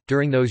active,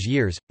 during those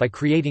years, by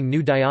creating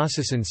new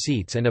diocesan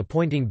seats and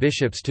appointing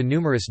bishops to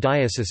numerous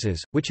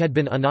dioceses, which had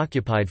been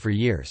unoccupied for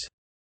years.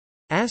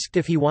 Asked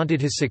if he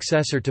wanted his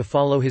successor to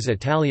follow his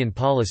Italian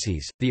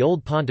policies, the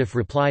old pontiff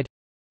replied,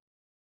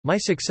 "My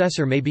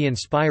successor may be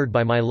inspired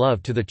by my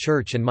love to the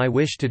Church and my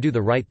wish to do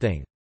the right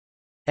thing.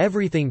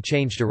 Everything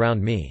changed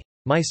around me.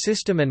 My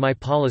system and my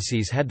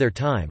policies had their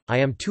time, I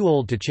am too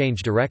old to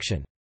change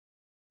direction.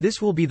 This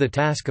will be the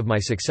task of my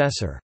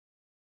successor."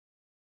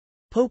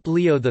 Pope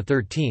Leo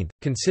XIII,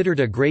 considered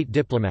a great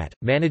diplomat,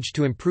 managed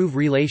to improve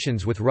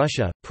relations with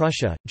Russia,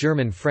 Prussia,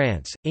 German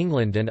France,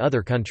 England and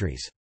other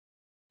countries.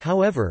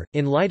 However,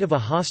 in light of a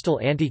hostile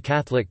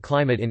anti-Catholic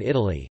climate in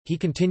Italy, he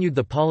continued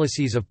the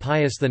policies of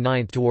Pius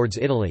IX towards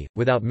Italy,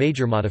 without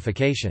major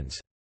modifications.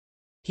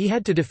 He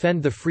had to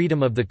defend the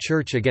freedom of the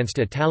Church against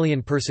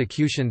Italian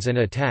persecutions and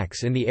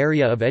attacks in the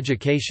area of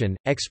education,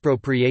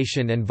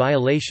 expropriation and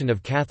violation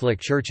of Catholic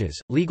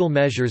churches, legal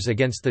measures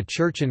against the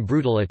Church and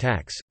brutal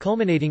attacks,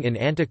 culminating in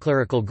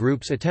anticlerical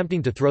groups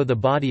attempting to throw the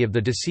body of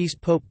the deceased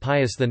Pope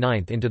Pius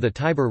IX into the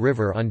Tiber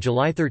River on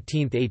July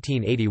 13,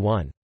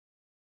 1881.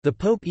 The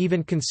Pope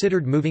even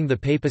considered moving the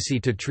papacy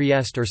to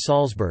Trieste or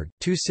Salzburg,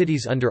 two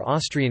cities under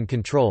Austrian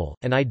control,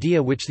 an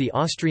idea which the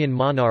Austrian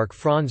monarch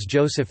Franz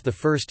Joseph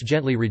I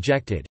gently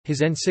rejected.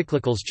 His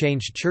encyclicals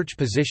changed church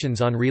positions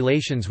on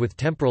relations with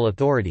temporal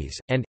authorities,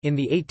 and, in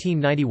the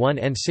 1891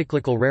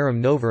 encyclical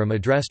Rerum Novarum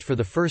addressed for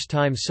the first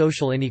time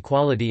social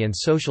inequality and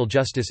social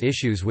justice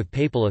issues with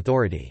papal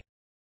authority.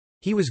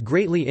 He was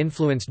greatly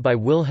influenced by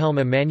Wilhelm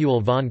Emanuel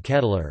von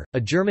Ketteler,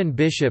 a German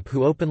bishop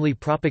who openly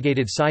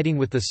propagated siding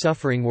with the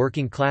suffering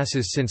working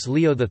classes since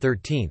Leo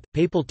XIII.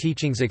 Papal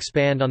teachings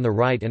expand on the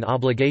right and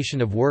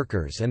obligation of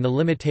workers and the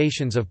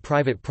limitations of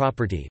private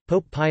property.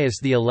 Pope Pius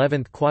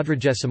XI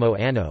Quadragesimo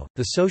Anno,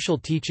 the social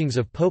teachings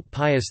of Pope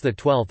Pius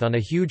XII on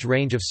a huge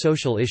range of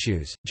social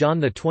issues,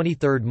 John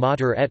XXIII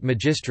Mater et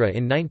Magistra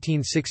in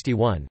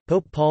 1961,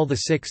 Pope Paul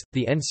VI,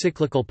 the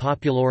encyclical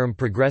Populorum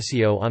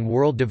Progressio on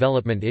world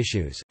development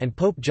issues, and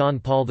Pope John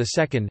Paul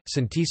II,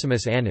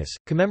 Centesimus Annus,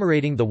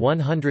 commemorating the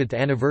 100th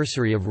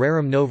anniversary of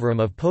Rerum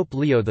Novarum of Pope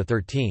Leo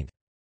XIII.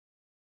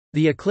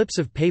 The eclipse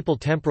of papal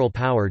temporal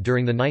power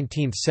during the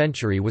 19th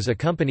century was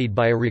accompanied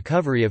by a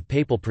recovery of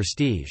papal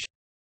prestige.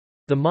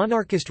 The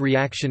monarchist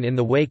reaction in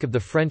the wake of the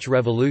French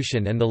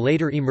Revolution and the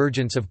later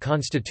emergence of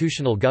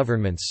constitutional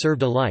governments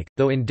served alike,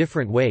 though in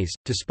different ways,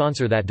 to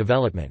sponsor that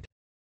development.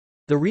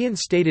 The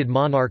reinstated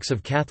monarchs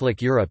of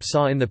Catholic Europe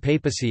saw in the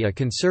papacy a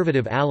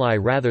conservative ally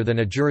rather than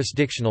a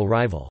jurisdictional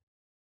rival.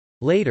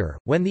 Later,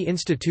 when the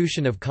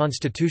institution of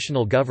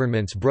constitutional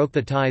governments broke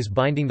the ties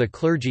binding the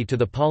clergy to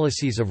the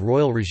policies of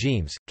royal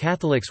regimes,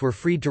 Catholics were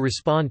freed to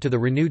respond to the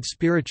renewed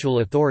spiritual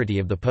authority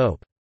of the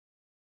Pope.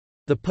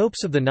 The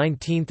popes of the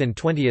 19th and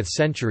 20th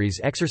centuries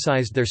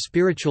exercised their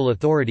spiritual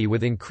authority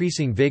with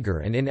increasing vigor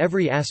and in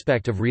every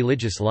aspect of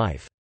religious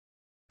life.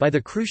 By the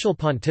crucial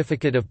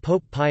pontificate of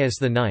Pope Pius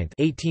IX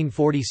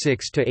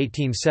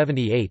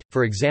 (1846–1878),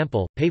 for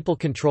example, papal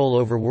control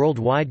over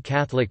worldwide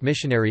Catholic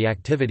missionary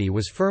activity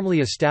was firmly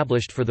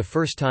established for the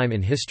first time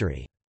in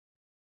history.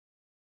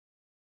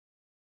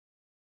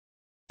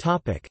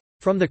 Topic: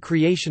 From the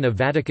creation of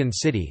Vatican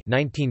City,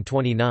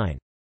 1929.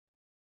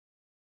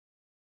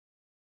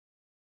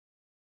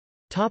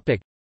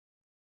 Topic: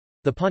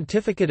 The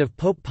pontificate of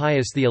Pope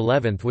Pius XI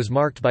was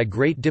marked by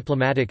great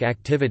diplomatic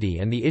activity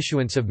and the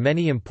issuance of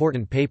many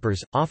important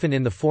papers, often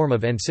in the form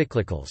of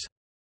encyclicals.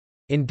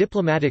 In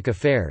diplomatic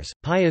affairs,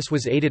 Pius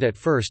was aided at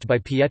first by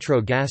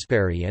Pietro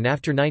Gasparri and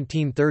after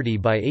 1930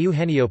 by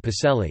Eugenio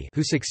Pacelli,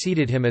 who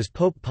succeeded him as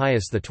Pope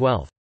Pius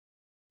XII.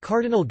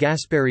 Cardinal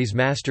Gasparri's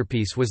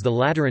masterpiece was the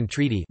Lateran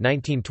Treaty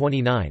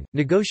 1929,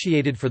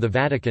 negotiated for the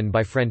Vatican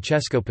by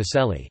Francesco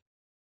Pacelli.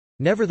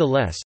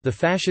 Nevertheless, the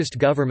fascist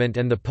government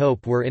and the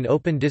Pope were in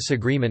open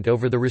disagreement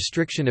over the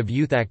restriction of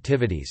youth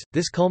activities.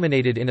 This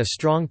culminated in a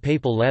strong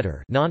papal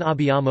letter, Non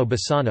abbiamo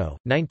Bassano,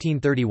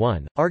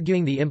 1931,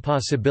 arguing the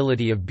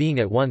impossibility of being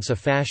at once a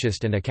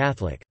fascist and a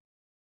Catholic.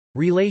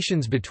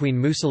 Relations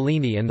between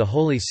Mussolini and the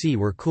Holy See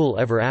were cool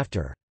ever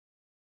after.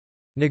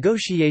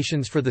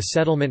 Negotiations for the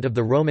settlement of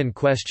the Roman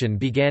question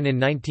began in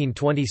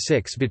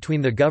 1926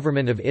 between the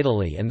Government of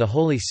Italy and the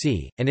Holy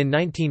See, and in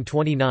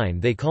 1929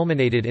 they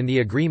culminated in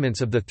the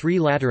agreements of the Three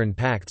Lateran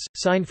Pacts,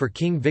 signed for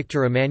King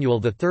Victor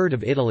Emmanuel III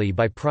of Italy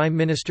by Prime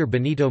Minister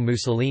Benito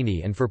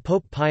Mussolini and for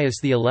Pope Pius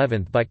XI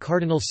by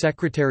Cardinal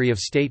Secretary of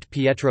State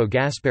Pietro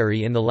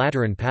Gasparri in the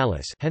Lateran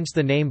Palace, hence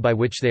the name by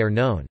which they are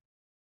known.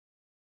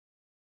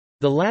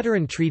 The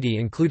Lateran Treaty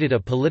included a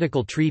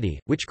political treaty,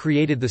 which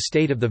created the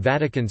State of the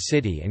Vatican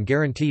City and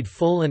guaranteed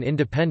full and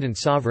independent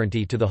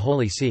sovereignty to the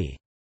Holy See.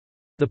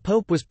 The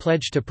Pope was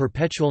pledged to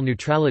perpetual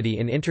neutrality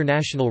in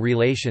international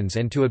relations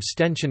and to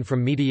abstention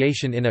from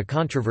mediation in a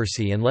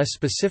controversy unless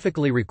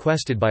specifically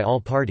requested by all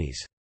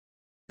parties.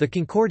 The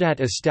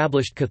Concordat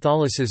established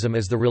Catholicism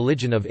as the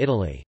religion of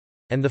Italy.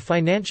 And the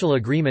financial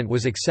agreement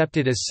was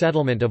accepted as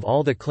settlement of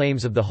all the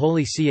claims of the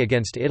Holy See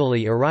against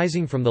Italy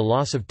arising from the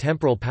loss of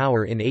temporal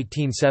power in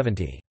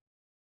 1870.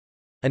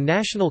 A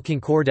national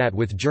concordat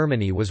with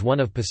Germany was one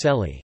of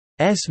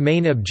Pacelli's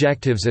main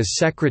objectives as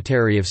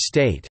Secretary of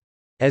State.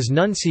 As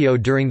nuncio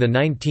during the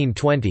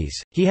 1920s,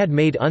 he had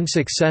made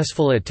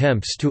unsuccessful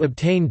attempts to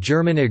obtain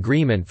German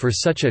agreement for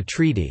such a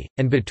treaty,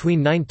 and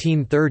between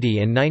 1930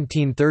 and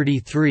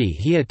 1933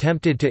 he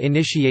attempted to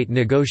initiate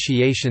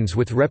negotiations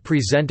with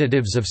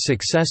representatives of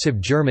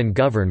successive German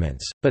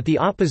governments, but the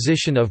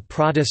opposition of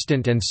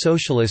Protestant and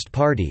socialist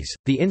parties,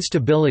 the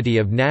instability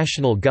of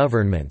national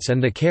governments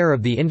and the care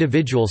of the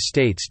individual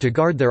states to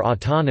guard their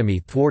autonomy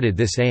thwarted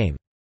this aim.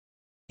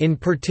 In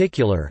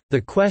particular,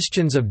 the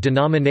questions of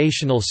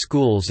denominational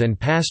schools and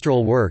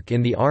pastoral work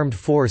in the armed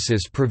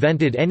forces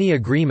prevented any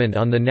agreement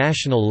on the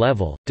national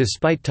level.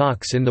 Despite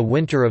talks in the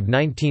winter of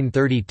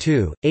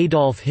 1932,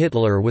 Adolf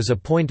Hitler was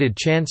appointed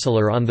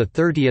Chancellor on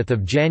 30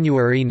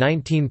 January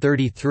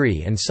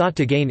 1933 and sought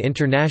to gain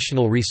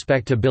international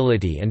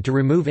respectability and to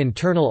remove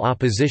internal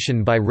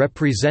opposition by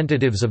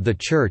representatives of the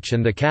Church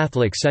and the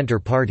Catholic Centre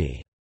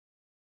Party.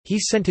 He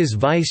sent his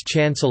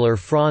vice-chancellor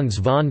Franz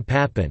von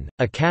Papen,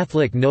 a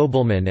Catholic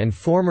nobleman and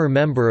former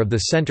member of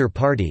the Centre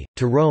Party,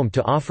 to Rome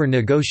to offer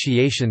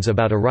negotiations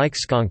about a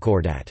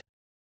Reichskonkordat.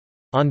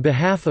 On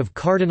behalf of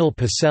Cardinal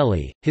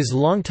Pacelli, his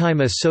longtime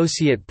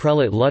associate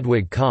prelate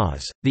Ludwig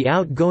Kaas, the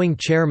outgoing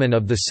chairman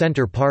of the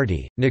Centre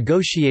Party,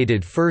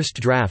 negotiated first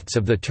drafts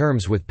of the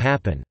terms with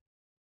Papen.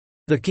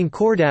 The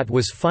Concordat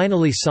was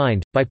finally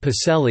signed, by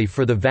Pacelli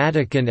for the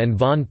Vatican and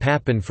von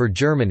Papen for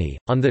Germany,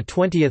 on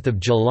 20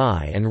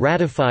 July and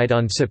ratified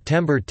on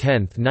September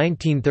 10,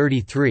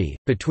 1933.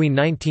 Between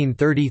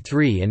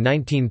 1933 and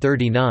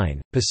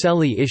 1939,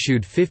 Pacelli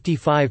issued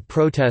 55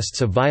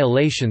 protests of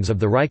violations of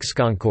the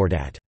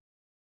Reichskonkordat.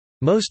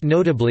 Most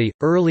notably,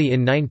 early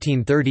in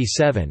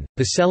 1937,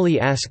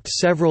 Pacelli asked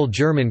several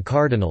German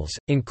cardinals,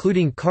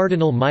 including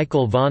Cardinal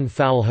Michael von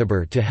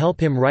Faulhaber, to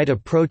help him write a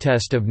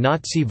protest of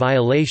Nazi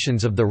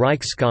violations of the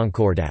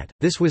Reichskonkordat.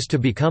 This was to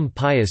become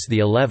Pius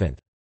XI's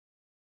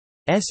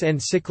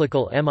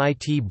encyclical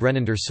Mit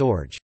brennender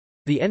Sorge.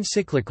 The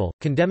encyclical,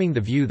 condemning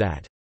the view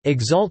that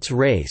exalts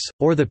race,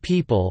 or the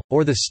people,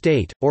 or the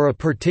state, or a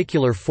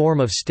particular form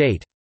of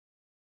state,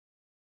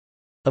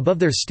 above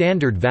their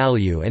standard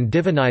value and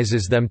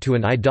divinizes them to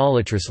an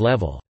idolatrous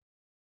level,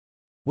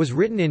 was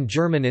written in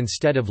German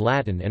instead of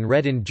Latin and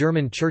read in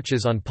German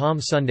churches on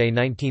Palm Sunday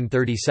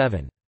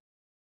 1937.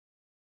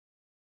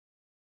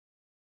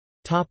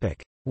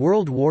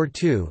 World War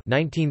II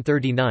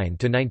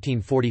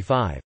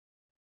 1939–1945.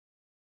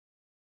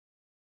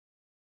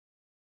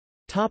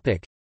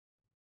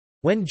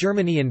 When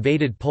Germany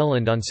invaded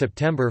Poland on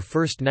September 1,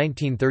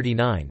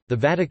 1939, the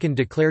Vatican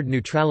declared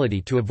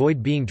neutrality to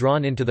avoid being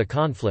drawn into the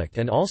conflict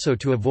and also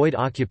to avoid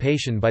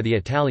occupation by the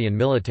Italian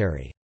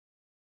military.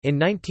 In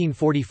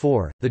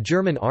 1944, the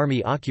German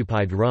army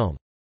occupied Rome.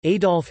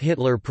 Adolf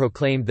Hitler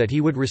proclaimed that he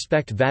would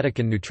respect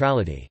Vatican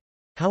neutrality.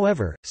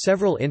 However,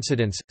 several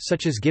incidents,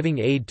 such as giving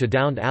aid to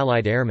downed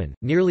Allied airmen,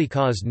 nearly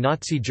caused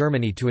Nazi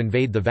Germany to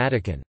invade the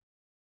Vatican.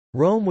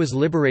 Rome was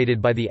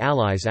liberated by the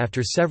Allies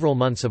after several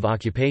months of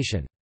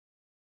occupation.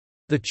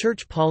 The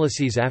church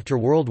policies after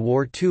World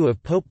War II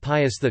of Pope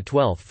Pius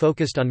XII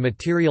focused on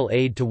material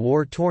aid to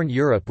war-torn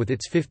Europe with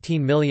its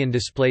 15 million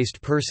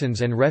displaced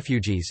persons and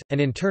refugees, an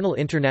internal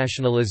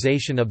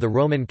internationalization of the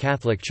Roman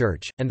Catholic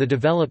Church, and the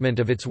development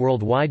of its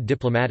worldwide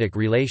diplomatic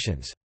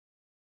relations.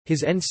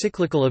 His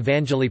encyclical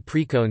Evangelii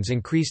Praecones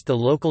increased the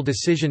local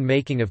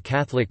decision-making of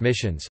Catholic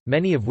missions,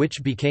 many of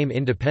which became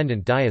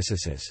independent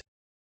dioceses.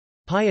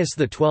 Pius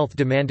XII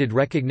demanded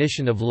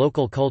recognition of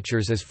local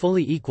cultures as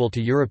fully equal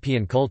to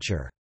European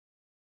culture.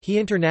 He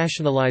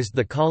internationalized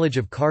the College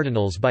of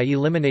Cardinals by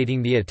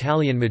eliminating the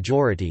Italian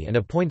majority and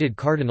appointed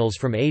cardinals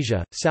from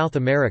Asia, South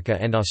America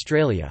and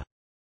Australia.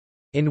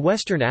 In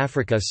Western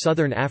Africa,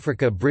 Southern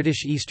Africa,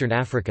 British Eastern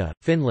Africa,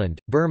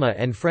 Finland, Burma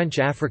and French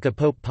Africa,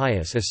 Pope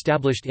Pius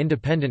established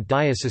independent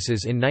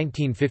dioceses in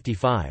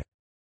 1955.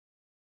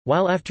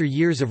 While after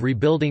years of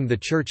rebuilding the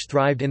Church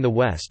thrived in the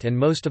West and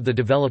most of the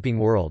developing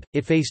world,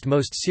 it faced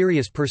most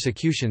serious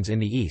persecutions in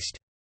the East.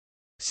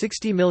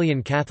 60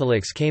 million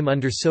Catholics came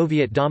under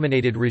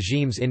Soviet-dominated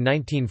regimes in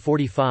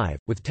 1945,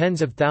 with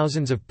tens of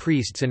thousands of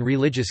priests and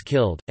religious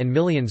killed, and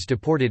millions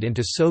deported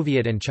into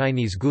Soviet and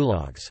Chinese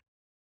gulags.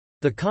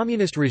 The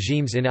communist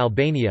regimes in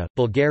Albania,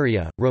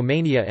 Bulgaria,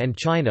 Romania and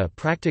China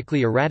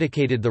practically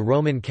eradicated the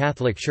Roman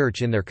Catholic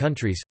Church in their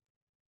countries.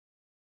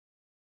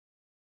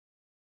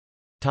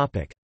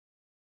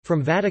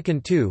 From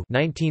Vatican II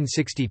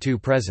 1962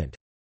 present.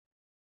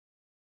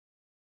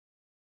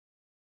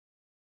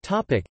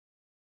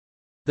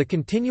 The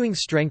continuing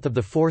strength of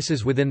the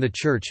forces within the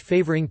Church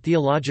favoring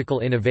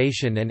theological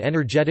innovation and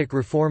energetic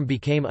reform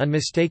became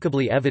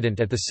unmistakably evident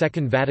at the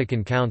Second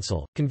Vatican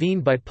Council,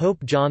 convened by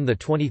Pope John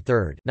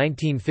XXIII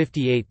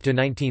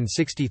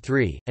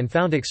 (1958–1963), and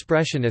found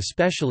expression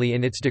especially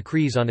in its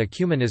decrees on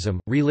ecumenism,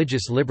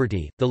 religious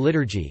liberty, the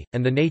liturgy,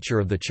 and the nature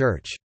of the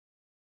Church.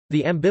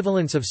 The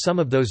ambivalence of some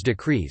of those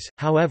decrees,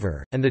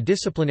 however, and the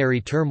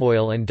disciplinary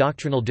turmoil and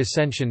doctrinal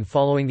dissension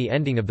following the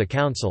ending of the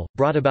Council,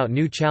 brought about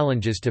new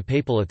challenges to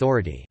papal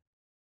authority.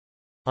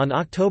 On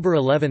October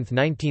 11,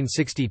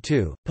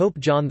 1962, Pope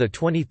John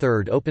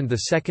XXIII opened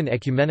the Second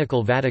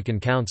Ecumenical Vatican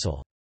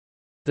Council.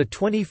 The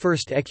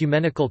 21st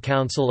Ecumenical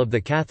Council of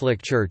the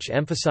Catholic Church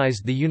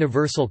emphasized the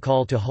universal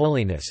call to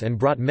holiness and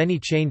brought many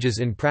changes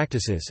in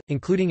practices,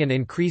 including an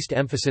increased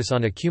emphasis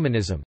on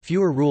ecumenism,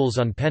 fewer rules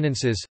on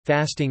penances,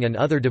 fasting and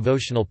other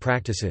devotional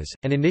practices,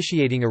 and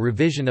initiating a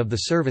revision of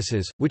the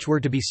services, which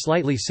were to be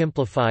slightly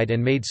simplified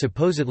and made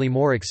supposedly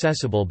more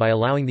accessible by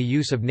allowing the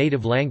use of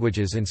native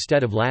languages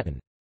instead of Latin.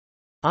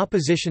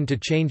 Opposition to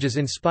changes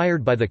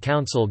inspired by the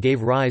Council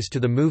gave rise to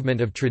the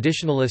movement of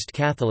traditionalist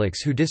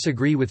Catholics who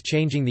disagree with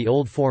changing the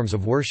old forms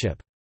of worship.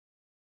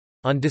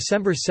 On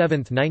December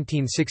 7,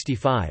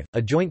 1965,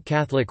 a joint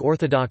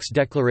Catholic-Orthodox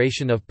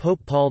declaration of Pope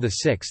Paul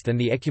VI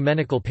and the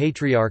Ecumenical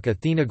Patriarch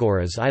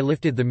Athenagoras I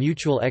lifted the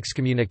mutual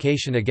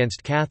excommunication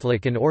against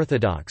Catholic and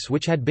Orthodox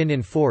which had been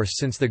in force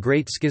since the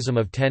Great Schism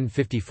of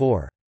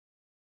 1054.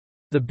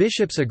 The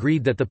bishops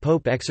agreed that the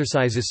Pope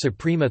exercises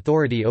supreme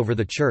authority over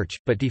the Church,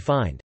 but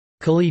defined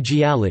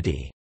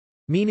collegiality,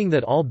 meaning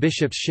that all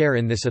bishops share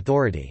in this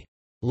authority.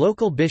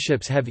 Local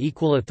bishops have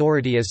equal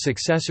authority as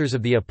successors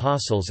of the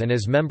apostles and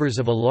as members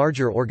of a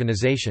larger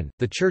organization,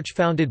 the Church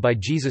founded by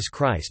Jesus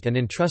Christ and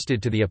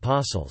entrusted to the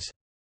apostles.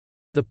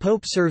 The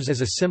Pope serves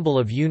as a symbol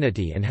of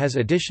unity and has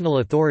additional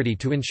authority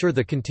to ensure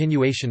the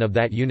continuation of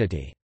that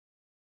unity.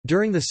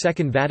 During the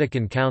Second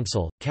Vatican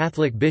Council,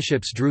 Catholic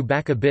bishops drew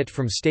back a bit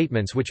from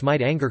statements which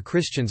might anger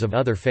Christians of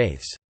other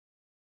faiths.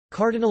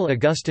 Cardinal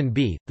Augustin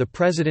B., the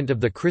president of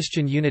the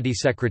Christian Unity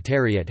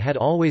Secretariat, had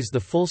always the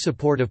full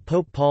support of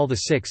Pope Paul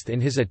VI in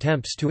his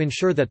attempts to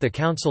ensure that the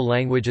council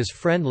language is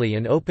friendly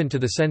and open to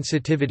the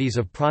sensitivities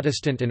of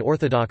Protestant and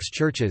Orthodox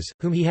churches,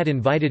 whom he had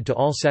invited to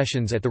all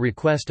sessions at the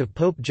request of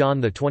Pope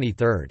John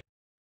XXIII.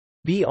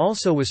 B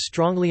also was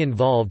strongly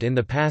involved in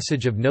the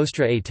passage of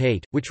Nostra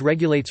Aetate, which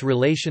regulates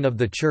relation of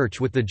the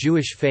Church with the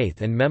Jewish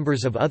faith and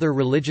members of other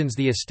religions.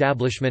 The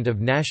establishment of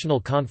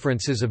national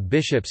conferences of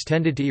bishops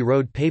tended to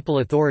erode papal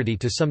authority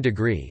to some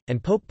degree,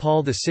 and Pope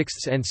Paul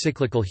VI's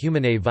encyclical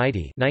Humanae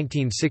Vitae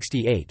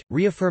 1968,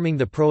 reaffirming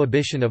the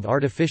prohibition of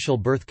artificial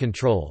birth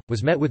control,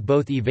 was met with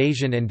both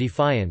evasion and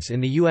defiance in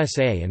the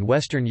USA and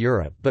Western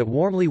Europe but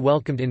warmly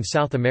welcomed in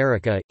South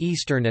America,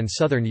 Eastern and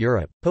Southern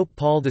Europe. Pope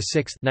Paul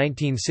VI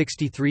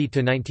 1963 to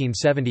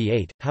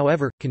 1978,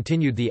 however,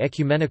 continued the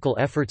ecumenical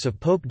efforts of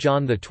Pope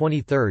John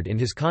XXIII in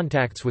his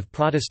contacts with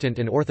Protestant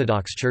and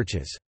Orthodox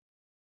churches.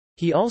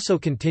 He also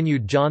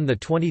continued John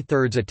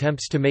XXIII's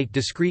attempts to make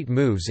discreet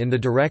moves in the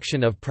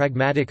direction of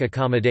pragmatic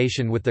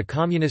accommodation with the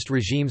communist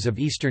regimes of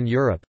Eastern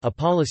Europe, a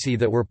policy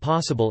that were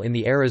possible in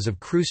the eras of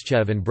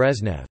Khrushchev and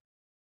Brezhnev.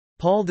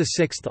 Paul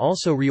VI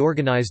also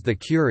reorganized the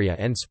Curia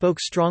and spoke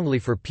strongly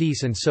for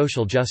peace and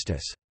social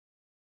justice.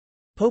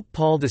 Pope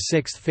Paul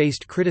VI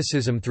faced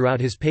criticism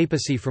throughout his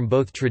papacy from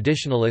both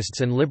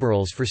traditionalists and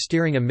liberals for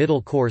steering a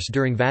middle course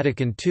during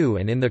Vatican II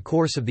and in the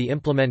course of the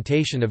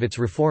implementation of its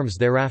reforms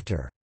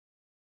thereafter.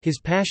 His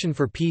passion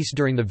for peace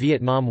during the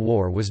Vietnam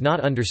War was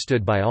not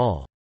understood by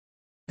all.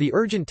 The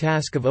urgent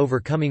task of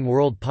overcoming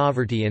world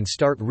poverty and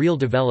start real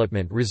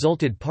development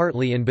resulted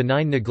partly in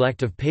benign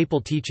neglect of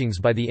papal teachings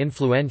by the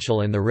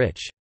influential and the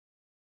rich.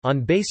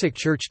 On basic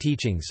church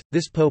teachings,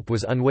 this pope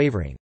was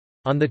unwavering.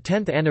 On the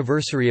 10th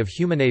anniversary of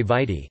Humanae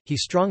Vitae, he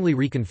strongly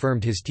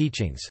reconfirmed his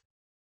teachings.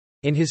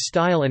 In his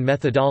style and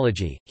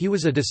methodology, he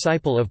was a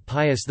disciple of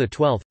Pius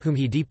XII, whom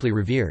he deeply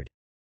revered.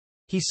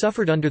 He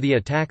suffered under the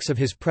attacks of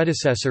his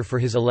predecessor for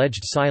his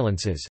alleged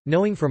silences,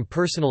 knowing from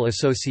personal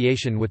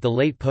association with the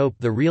late pope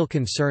the real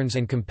concerns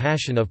and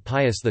compassion of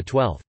Pius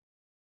XII.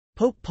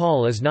 Pope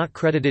Paul is not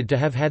credited to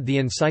have had the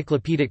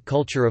encyclopedic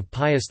culture of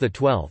Pius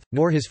XII,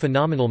 nor his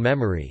phenomenal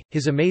memory,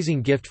 his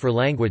amazing gift for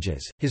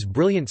languages, his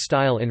brilliant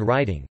style in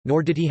writing,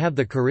 nor did he have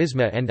the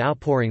charisma and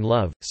outpouring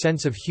love,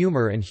 sense of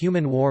humor and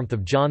human warmth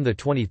of John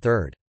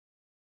XXIII.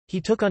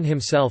 He took on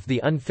himself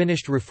the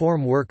unfinished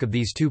reform work of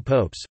these two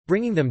popes,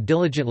 bringing them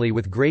diligently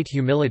with great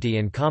humility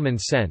and common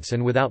sense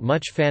and without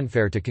much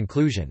fanfare to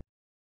conclusion.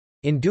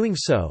 In doing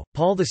so,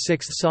 Paul VI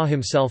saw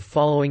himself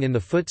following in the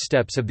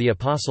footsteps of the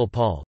Apostle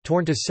Paul,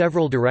 torn to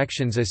several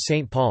directions as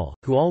St. Paul,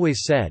 who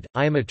always said,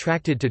 "I am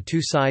attracted to two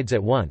sides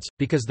at once,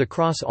 because the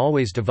cross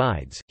always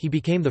divides." He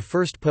became the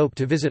first pope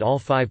to visit all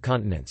 5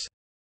 continents.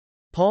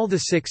 Paul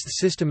VI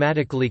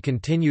systematically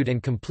continued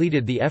and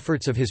completed the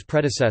efforts of his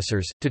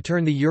predecessors, to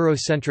turn the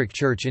Eurocentric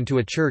Church into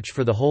a church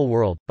for the whole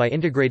world, by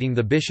integrating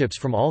the bishops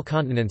from all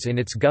continents in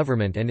its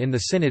government and in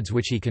the synods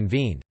which he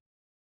convened.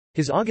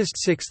 His August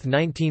 6,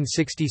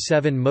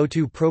 1967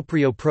 motu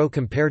proprio pro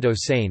comperto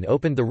sane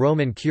opened the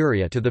Roman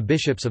Curia to the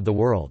bishops of the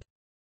world.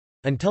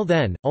 Until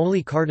then,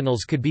 only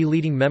cardinals could be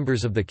leading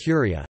members of the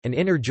Curia, and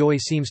inner joy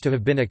seems to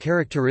have been a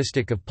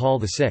characteristic of Paul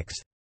VI.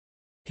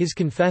 His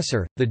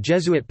confessor, the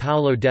Jesuit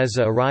Paolo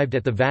Dezza, arrived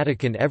at the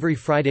Vatican every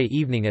Friday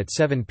evening at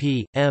 7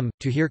 p.m.,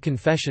 to hear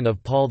confession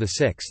of Paul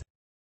VI.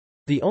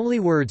 The only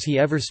words he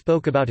ever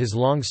spoke about his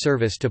long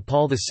service to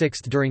Paul VI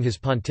during his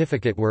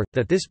pontificate were,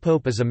 that this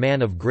pope is a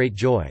man of great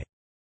joy.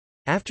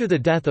 After the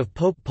death of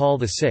Pope Paul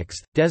VI,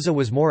 Dezza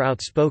was more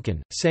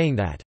outspoken, saying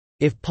that,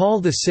 "If Paul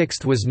VI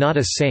was not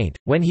a saint,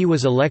 when he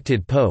was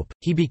elected pope,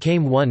 he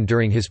became one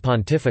during his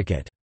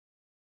pontificate."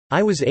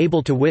 I was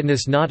able to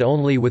witness not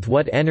only with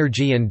what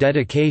energy and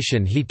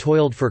dedication he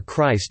toiled for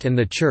Christ and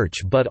the Church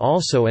but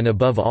also and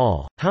above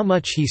all, how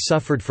much he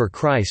suffered for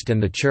Christ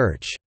and the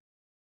Church.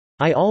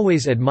 I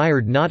always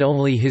admired not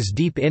only his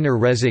deep inner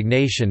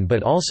resignation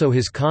but also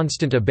his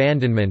constant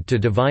abandonment to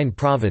divine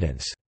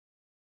providence."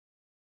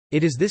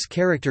 It is this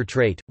character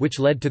trait, which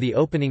led to the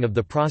opening of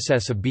the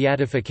process of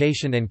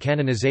beatification and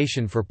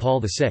canonization for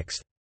Paul VI.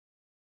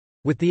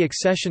 With the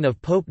accession of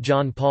Pope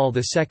John Paul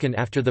II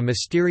after the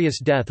mysterious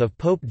death of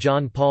Pope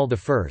John Paul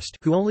I,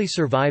 who only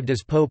survived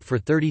as pope for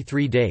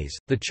 33 days,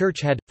 the Church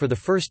had, for the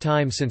first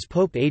time since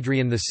Pope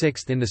Adrian VI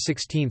in the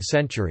 16th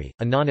century,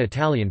 a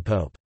non-Italian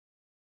pope.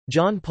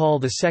 John Paul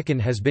II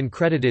has been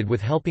credited with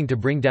helping to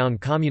bring down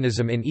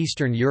communism in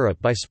Eastern Europe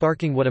by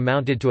sparking what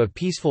amounted to a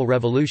peaceful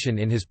revolution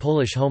in his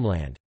Polish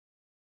homeland.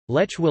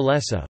 Lech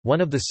Walesa,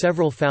 one of the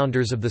several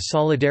founders of the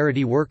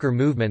Solidarity Worker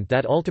movement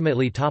that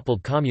ultimately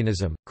toppled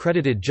communism,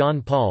 credited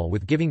John Paul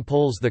with giving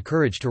Poles the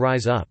courage to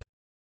rise up.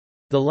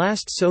 The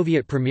last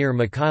Soviet premier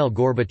Mikhail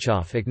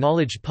Gorbachev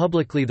acknowledged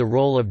publicly the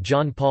role of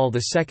John Paul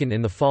II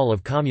in the fall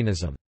of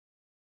communism.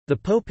 The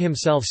Pope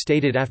himself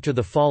stated after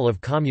the fall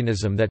of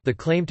communism that the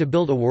claim to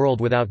build a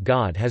world without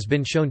God has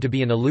been shown to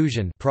be an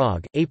illusion.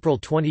 Prague, April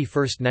 21,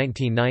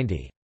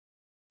 1990.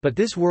 But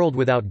this world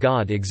without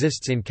God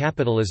exists in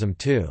capitalism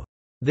too.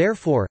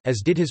 Therefore,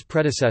 as did his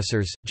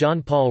predecessors,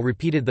 John Paul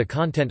repeated the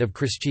content of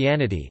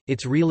Christianity,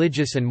 its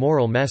religious and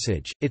moral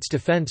message, its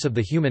defense of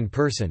the human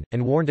person,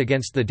 and warned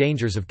against the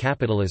dangers of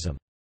capitalism.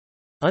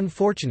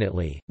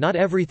 Unfortunately, not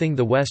everything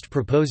the West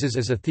proposes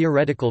as a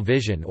theoretical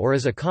vision or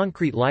as a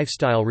concrete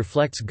lifestyle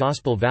reflects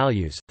gospel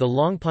values. The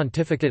long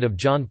pontificate of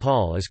John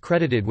Paul is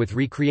credited with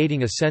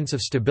recreating a sense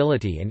of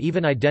stability and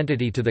even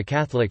identity to the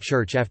Catholic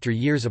Church after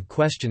years of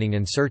questioning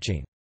and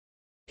searching.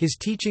 His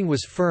teaching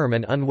was firm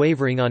and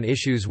unwavering on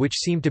issues which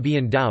seemed to be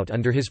in doubt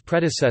under his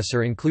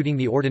predecessor, including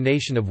the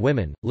ordination of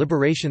women,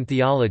 liberation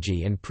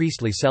theology and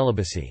priestly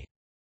celibacy.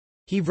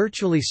 He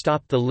virtually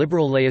stopped the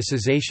liberal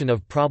laicization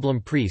of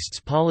problem priests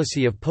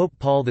policy of Pope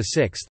Paul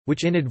VI,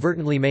 which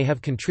inadvertently may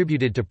have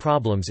contributed to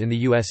problems in the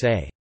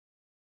USA.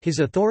 His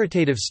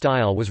authoritative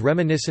style was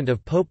reminiscent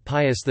of Pope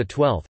Pius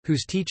XII,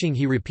 whose teaching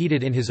he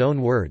repeated in his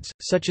own words,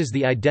 such as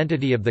the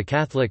identity of the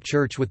Catholic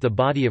Church with the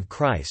body of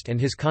Christ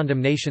and his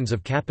condemnations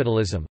of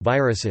capitalism,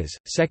 viruses,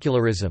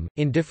 secularism,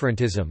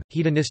 indifferentism,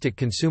 hedonistic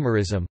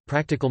consumerism,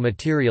 practical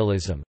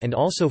materialism, and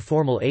also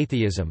formal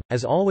atheism.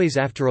 As always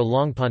after a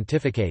long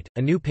pontificate,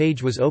 a new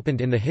page was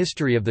opened in the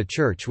history of the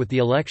Church with the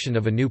election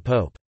of a new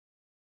pope.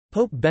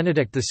 Pope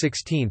Benedict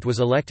XVI was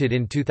elected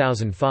in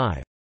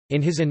 2005.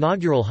 In his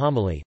inaugural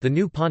homily, the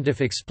new pontiff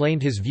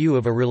explained his view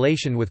of a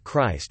relation with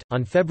Christ.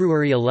 On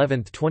February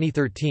 11,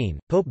 2013,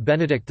 Pope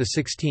Benedict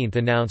XVI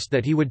announced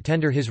that he would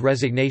tender his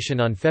resignation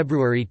on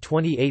February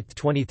 28,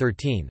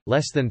 2013,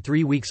 less than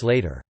 3 weeks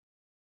later.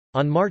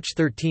 On March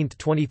 13,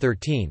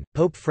 2013,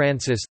 Pope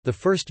Francis, the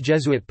first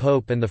Jesuit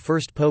pope and the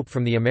first pope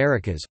from the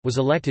Americas, was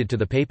elected to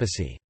the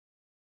papacy.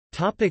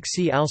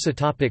 See also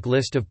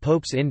List of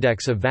popes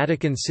Index of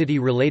Vatican City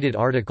related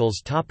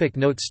articles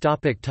Notes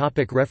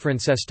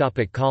References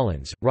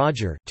Collins,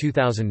 Roger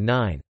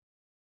 2009.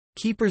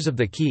 Keepers of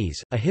the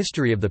Keys, A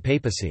History of the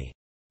Papacy.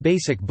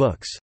 Basic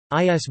Books.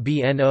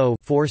 ISBN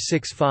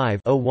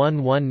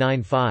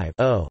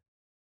 0-465-01195-0.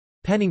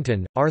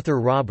 Pennington,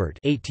 Arthur Robert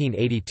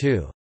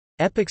 1882.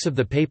 Epochs of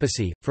the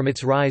Papacy, From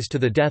Its Rise to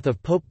the Death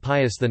of Pope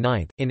Pius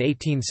IX, in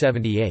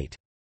 1878.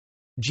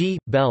 G.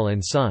 Bell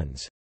and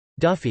Sons.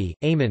 Duffy,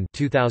 Eamon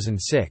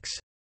 2006.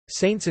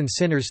 Saints and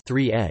Sinners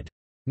 3 ed.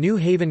 New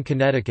Haven,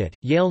 Connecticut,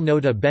 Yale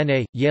Nota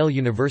Bene, Yale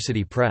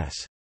University Press.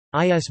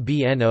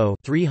 ISBN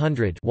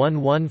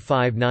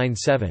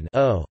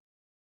 0-300-11597-0.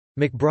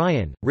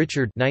 McBrien,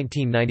 Richard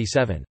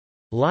 1997.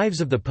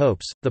 Lives of the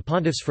Popes, The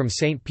Pontiffs from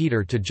St.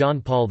 Peter to John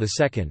Paul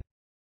II.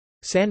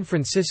 San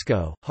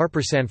Francisco,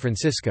 Harper San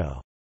Francisco.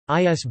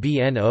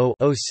 ISBN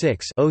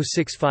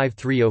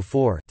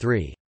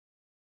 0-06-065304-3.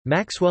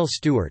 Maxwell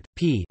Stewart,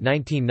 P.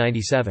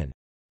 1997.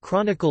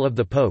 Chronicle of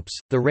the Popes,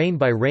 The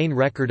Reign-by-Reign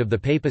Record of the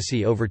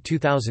Papacy Over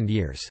 2,000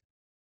 Years.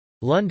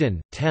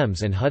 London,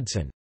 Thames and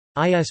Hudson.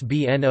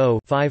 ISBN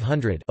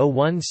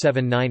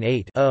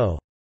 0-500-01798-0.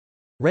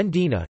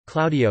 Rendina,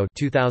 Claudio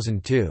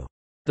 2002.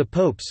 The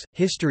Popes,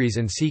 Histories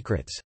and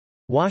Secrets.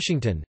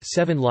 Washington,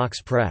 Seven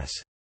Locks Press.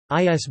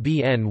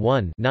 ISBN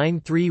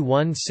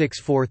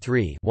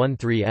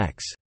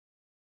 1-931643-13-X.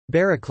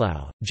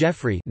 Barraclough,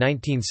 Geoffrey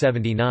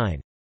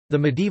 1979. The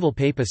Medieval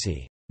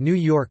Papacy. New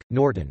York,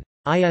 Norton.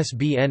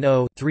 ISBN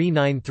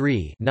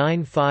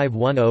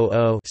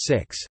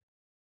 0-393-95100-6.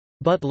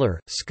 Butler,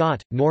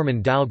 Scott,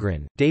 Norman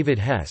Dahlgren, David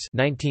Hess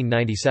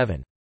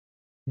 1997.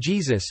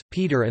 Jesus,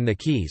 Peter and the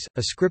Keys,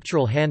 A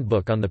Scriptural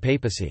Handbook on the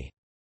Papacy.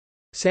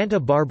 Santa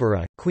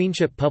Barbara,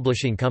 Queenship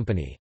Publishing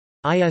Company.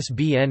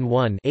 ISBN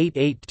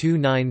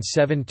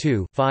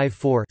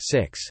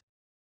 1-882972-54-6.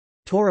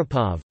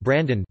 Toropov,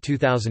 Brandon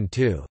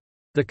 2002.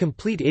 The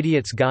Complete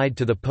Idiot's Guide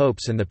to the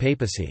Popes and the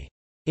Papacy.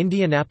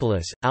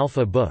 Indianapolis,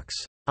 Alpha Books.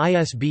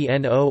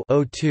 ISBN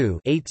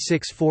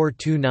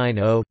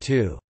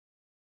 0-02-864290-2.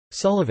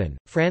 Sullivan,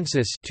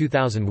 Francis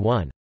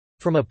 2001.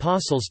 From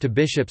Apostles to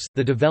Bishops,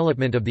 The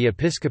Development of the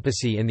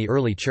Episcopacy in the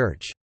Early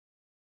Church.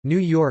 New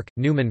York,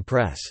 Newman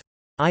Press.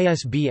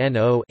 ISBN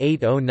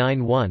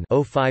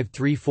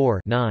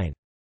 0-8091-0534-9.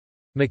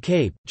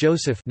 McCabe,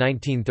 Joseph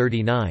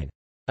 1939.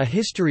 A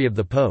History of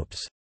the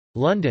Popes.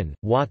 London,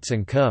 Watts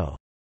 & Co.